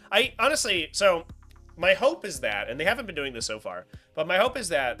just honestly. So my hope is that, and they haven't been doing this so far, but my hope is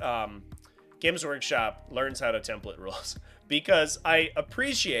that Games Workshop learns how to template rules, because I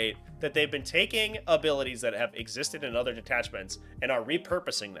appreciate that they've been taking abilities that have existed in other detachments and are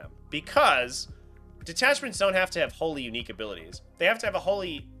repurposing them, because detachments don't have to have wholly unique abilities. They have to have a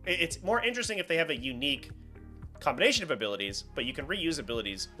wholly... It's more interesting if they have a unique combination of abilities, but you can reuse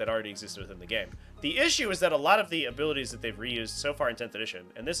abilities that already exist within the game. The issue is that a lot of the abilities that they've reused so far in 10th edition,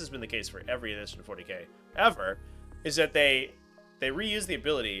 and this has been the case for every edition of 40k ever, is that they reuse the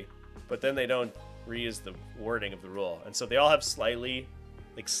ability, but then they don't reuse the wording of the rule. And so they all have slightly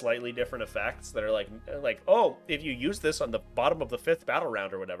different effects that are like, oh, if you use this on the bottom of the 5th battle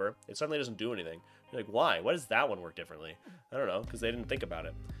round or whatever, it suddenly doesn't do anything. You're like, why? Why does that one work differently? I don't know, because they didn't think about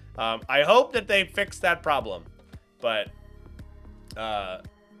it. I hope that they fix that problem. But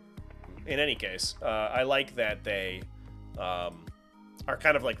in any case, I like that they are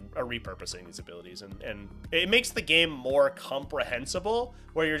kind of like repurposing these abilities, and it makes the game more comprehensible,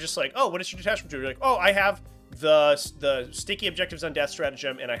 where you're just like, oh, what is your detachment do? You're like, oh, I have the sticky objectives on death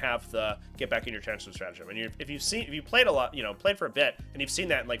stratagem, and I have the get back in your detachment stratagem. And if you played a lot, played for a bit, and you've seen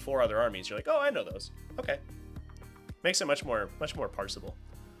that in like 4 other armies, you're like, oh, I know those. Okay, makes it much more parsable.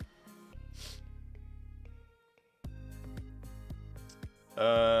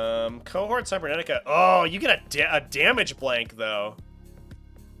 Cohort Cybernetica. Oh, you get a damage blank though.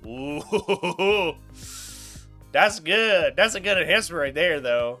 Ooh, that's good. That's a good enhancement right there,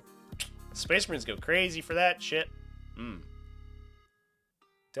 though. Space Marines go crazy for that shit.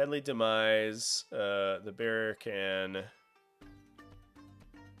 Deadly Demise. The bearer can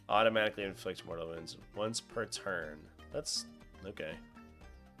automatically inflict mortal wounds once per turn. That's okay.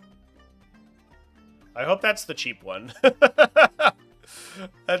 I hope that's the cheap one.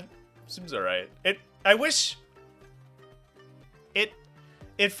 That seems alright. I wish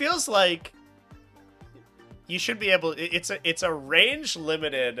it feels like you should be able... It's a range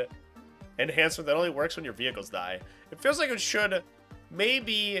limited enhancement that only works when your vehicles die. It feels like it should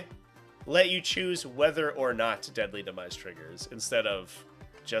maybe let you choose whether or not Deadly Demise triggers instead of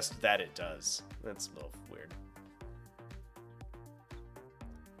just that it does. That's a little weird.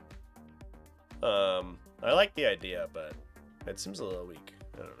 I like the idea, but it seems a little weak.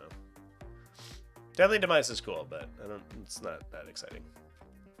 I don't know. Deadly Demise is cool, but it's not that exciting.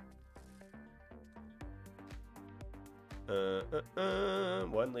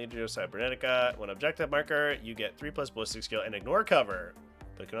 One Legio Cybernetica. One objective marker, you get 3+ ballistic skill and ignore cover,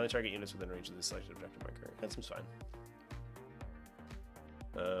 but can only target units within range of the selected objective marker. That seems fine.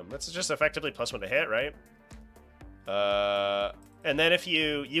 That's just effectively +1 to hit, right? And then if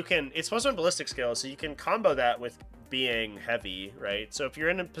you can, it's +1 ballistic skill, so you can combo that with being heavy, right? So if you're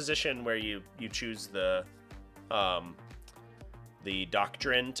in a position where you choose the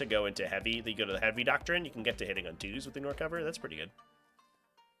doctrine to go into heavy, you go to the heavy doctrine, you can get to hitting on 2s with ignore cover. That's pretty good.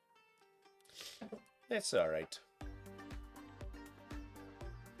 It's all right.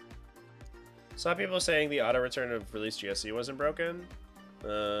 Saw people saying the auto return of released GSC wasn't broken.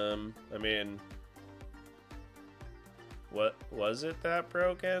 I mean, what was it that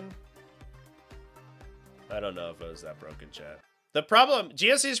broken? I don't know if it was that broken, chat. The problem,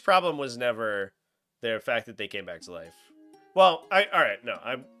 GSC's problem was never the fact that they came back to life. Well, all right, no,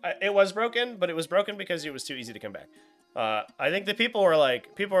 it was broken, but it was broken because it was too easy to come back. I think the people were like,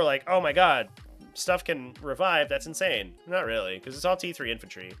 oh my god, stuff can revive. That's insane. Not really, because it's all T3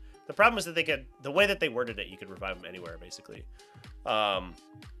 infantry. The problem is that the way that they worded it, you could revive them anywhere, basically.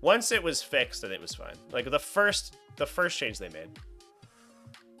 Once it was fixed, then it was fine. Like the first change they made.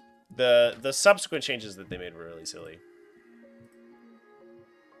 The subsequent changes that they made were really silly.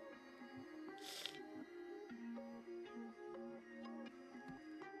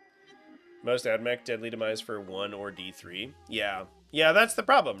 Most Admech Deadly Demise for 1 or D3. Yeah, that's the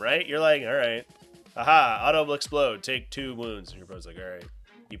problem, right? You're like, all right, aha, auto will explode, take 2 wounds, and your opponent's like, all right,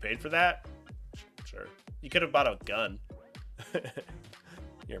 you paid for that? Sure. You could have bought a gun.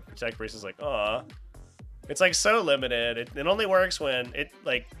 Your protect brace is like, aw. It's like so limited. It only works when it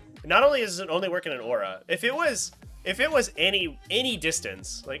like. Not only is it only working in aura. If it was any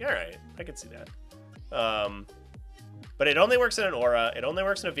distance, like, all right, I could see that. But it only works in an aura. It only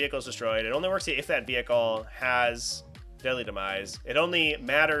works when a vehicle is destroyed. It only works if that vehicle has Deadly Demise. It only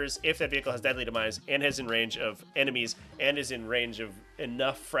matters if that vehicle has Deadly Demise and is in range of enemies and is in range of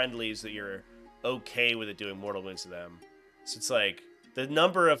enough friendlies that you're okay with it doing mortal wounds to them. So it's like the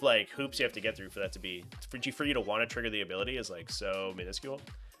number of like hoops you have to get through for that to be for you to want to trigger the ability is like so minuscule.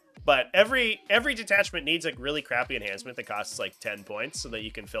 But every detachment needs a really crappy enhancement that costs like 10 points so that you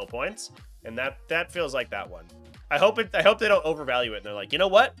can fill points, and that feels like that one. I hope they don't overvalue it and they're like, you know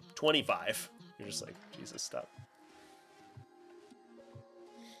what, 25. You're just like, Jesus, stop.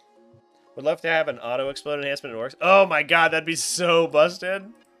 Would love to have an auto-explode enhancement in Orcs. Oh my god, that'd be so busted.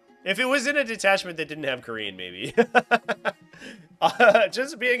 If it was in a detachment that didn't have Korean, maybe.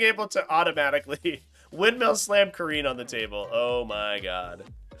 Just being able to automatically windmill slam Korean on the table. Oh my god.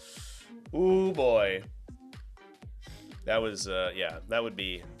 Ooh boy. That was, yeah, that would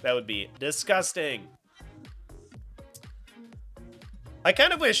be disgusting. I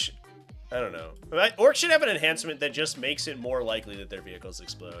kind of wish... I don't know. Orcs should have an enhancement that just makes it more likely that their vehicles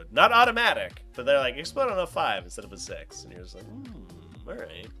explode. Not automatic, but they're like, explode on a 5 instead of a 6. And you're just like,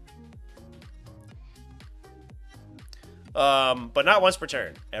 alright. But not once per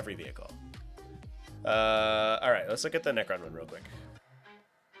turn. Every vehicle. Alright, let's look at the Necron one real quick.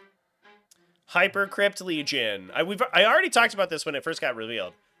 Hypercrypt Legion. I already talked about this when it first got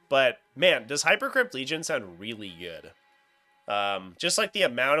revealed. But, man, does Hypercrypt Legion sound really good. Just like the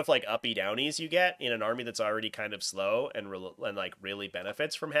amount of like uppy downies you get in an army that's already kind of slow and like really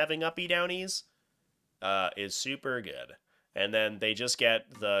benefits from having uppy downies is super good. And then they just get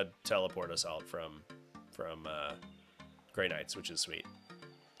the teleport assault from Grey Knights, which is sweet.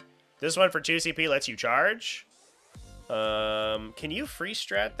 This one for 2 CP lets you charge. Can you free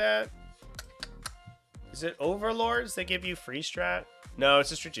strat that? Is it Overlords that give you free strat? No,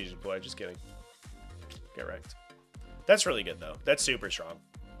 it's a strategic deploy. Just kidding. Get wrecked. That's really good though. That's super strong.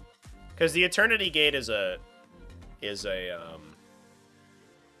 Because the Eternity Gate is a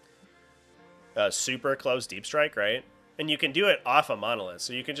super close deep strike, right? And you can do it off a monolith.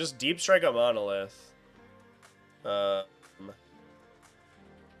 So you can just deep strike a monolith. Pull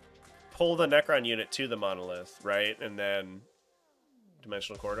the Necron unit to the monolith, right? And then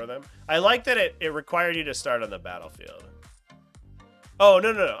Dimensional Corridor them. I like that it required you to start on the battlefield. Oh,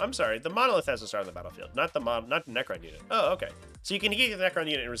 no. I'm sorry. The monolith has to start on the battlefield, not the Necron unit. Oh, okay. So you can keep the Necron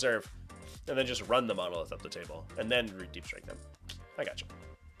unit in reserve and then just run the monolith up the table and then deep strike them. I gotcha.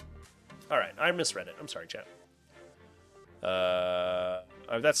 All right. I misread it. I'm sorry, chat.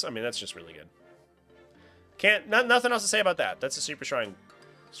 That's just really good. Nothing else to say about that. That's a super strong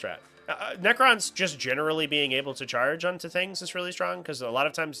strat. Necrons just generally being able to charge onto things is really strong because a lot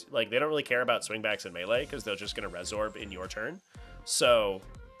of times like they don't really care about swingbacks and melee because they're just going to resorb in your turn. So,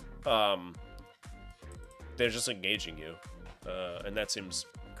 they're just engaging you, and that seems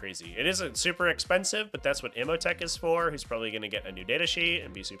crazy. It isn't super expensive, but that's what Imhotech is for, who's probably going to get a new data sheet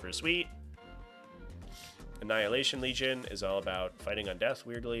and be super sweet. Annihilation Legion is all about fighting on death,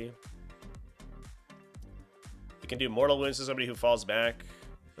 weirdly. You can do mortal wounds to somebody who falls back.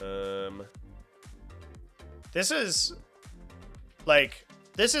 This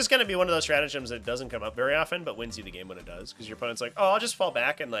is going to be one of those stratagems that doesn't come up very often, but wins you the game when it does. Because your opponent's like, oh, I'll just fall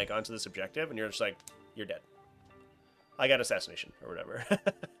back and like onto this objective. And you're just like, you're dead. I got assassination or whatever.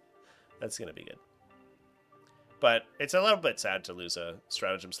 That's going to be good. But it's a little bit sad to lose a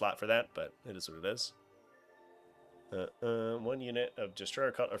stratagem slot for that, but it is what it is. 1 unit of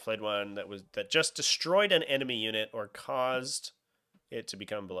Destroyer Cult or Flayed One that just destroyed an enemy unit or caused it to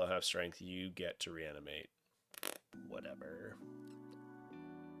become below half strength, you get to reanimate. Whatever.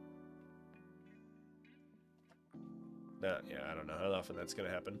 Yeah, I don't know how often that's going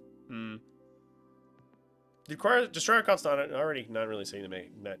to happen. Destroyer Cult's already not really seeming to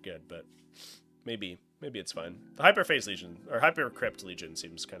make that good, but maybe it's fine. The Hyperphase Legion, or Hypercrypt Legion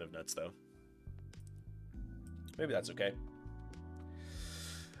seems kind of nuts, though. Maybe that's okay.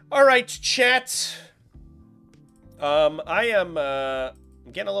 All right, chat. I am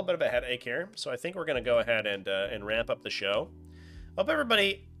getting a little bit of a headache here, so I think we're going to go ahead and ramp up the show. Hope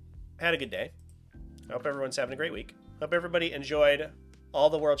everybody had a good day. I hope everyone's having a great week. Hope everybody enjoyed all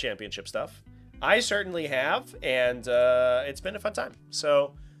the World Championship stuff. I certainly have, and it's been a fun time.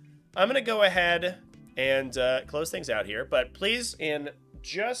 So I'm going to go ahead and close things out here. But please, in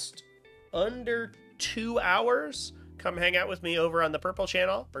just under 2 hours, come hang out with me over on the Purple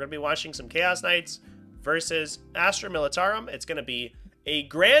channel. We're going to be watching some Chaos Knights versus Astra Militarum. It's going to be a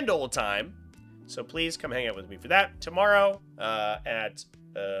grand old time. So please come hang out with me for that. Tomorrow at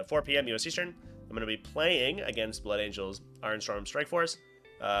 4 p.m. U.S. Eastern, I'm going to be playing against Blood Angels Ironstorm Strike Force,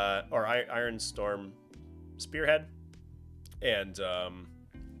 or Ironstorm Spearhead, and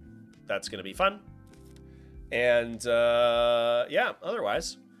that's going to be fun. And yeah,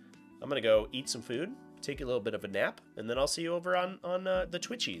 otherwise, I'm going to go eat some food, take a little bit of a nap, and then I'll see you over on the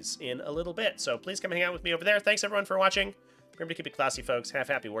Twitchies in a little bit. So please come hang out with me over there. Thanks everyone for watching. Remember to keep it classy, folks. Have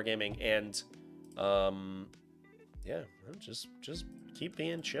happy wargaming, and yeah, just keep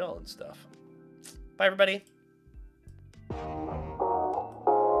being chill and stuff. Bye, everybody.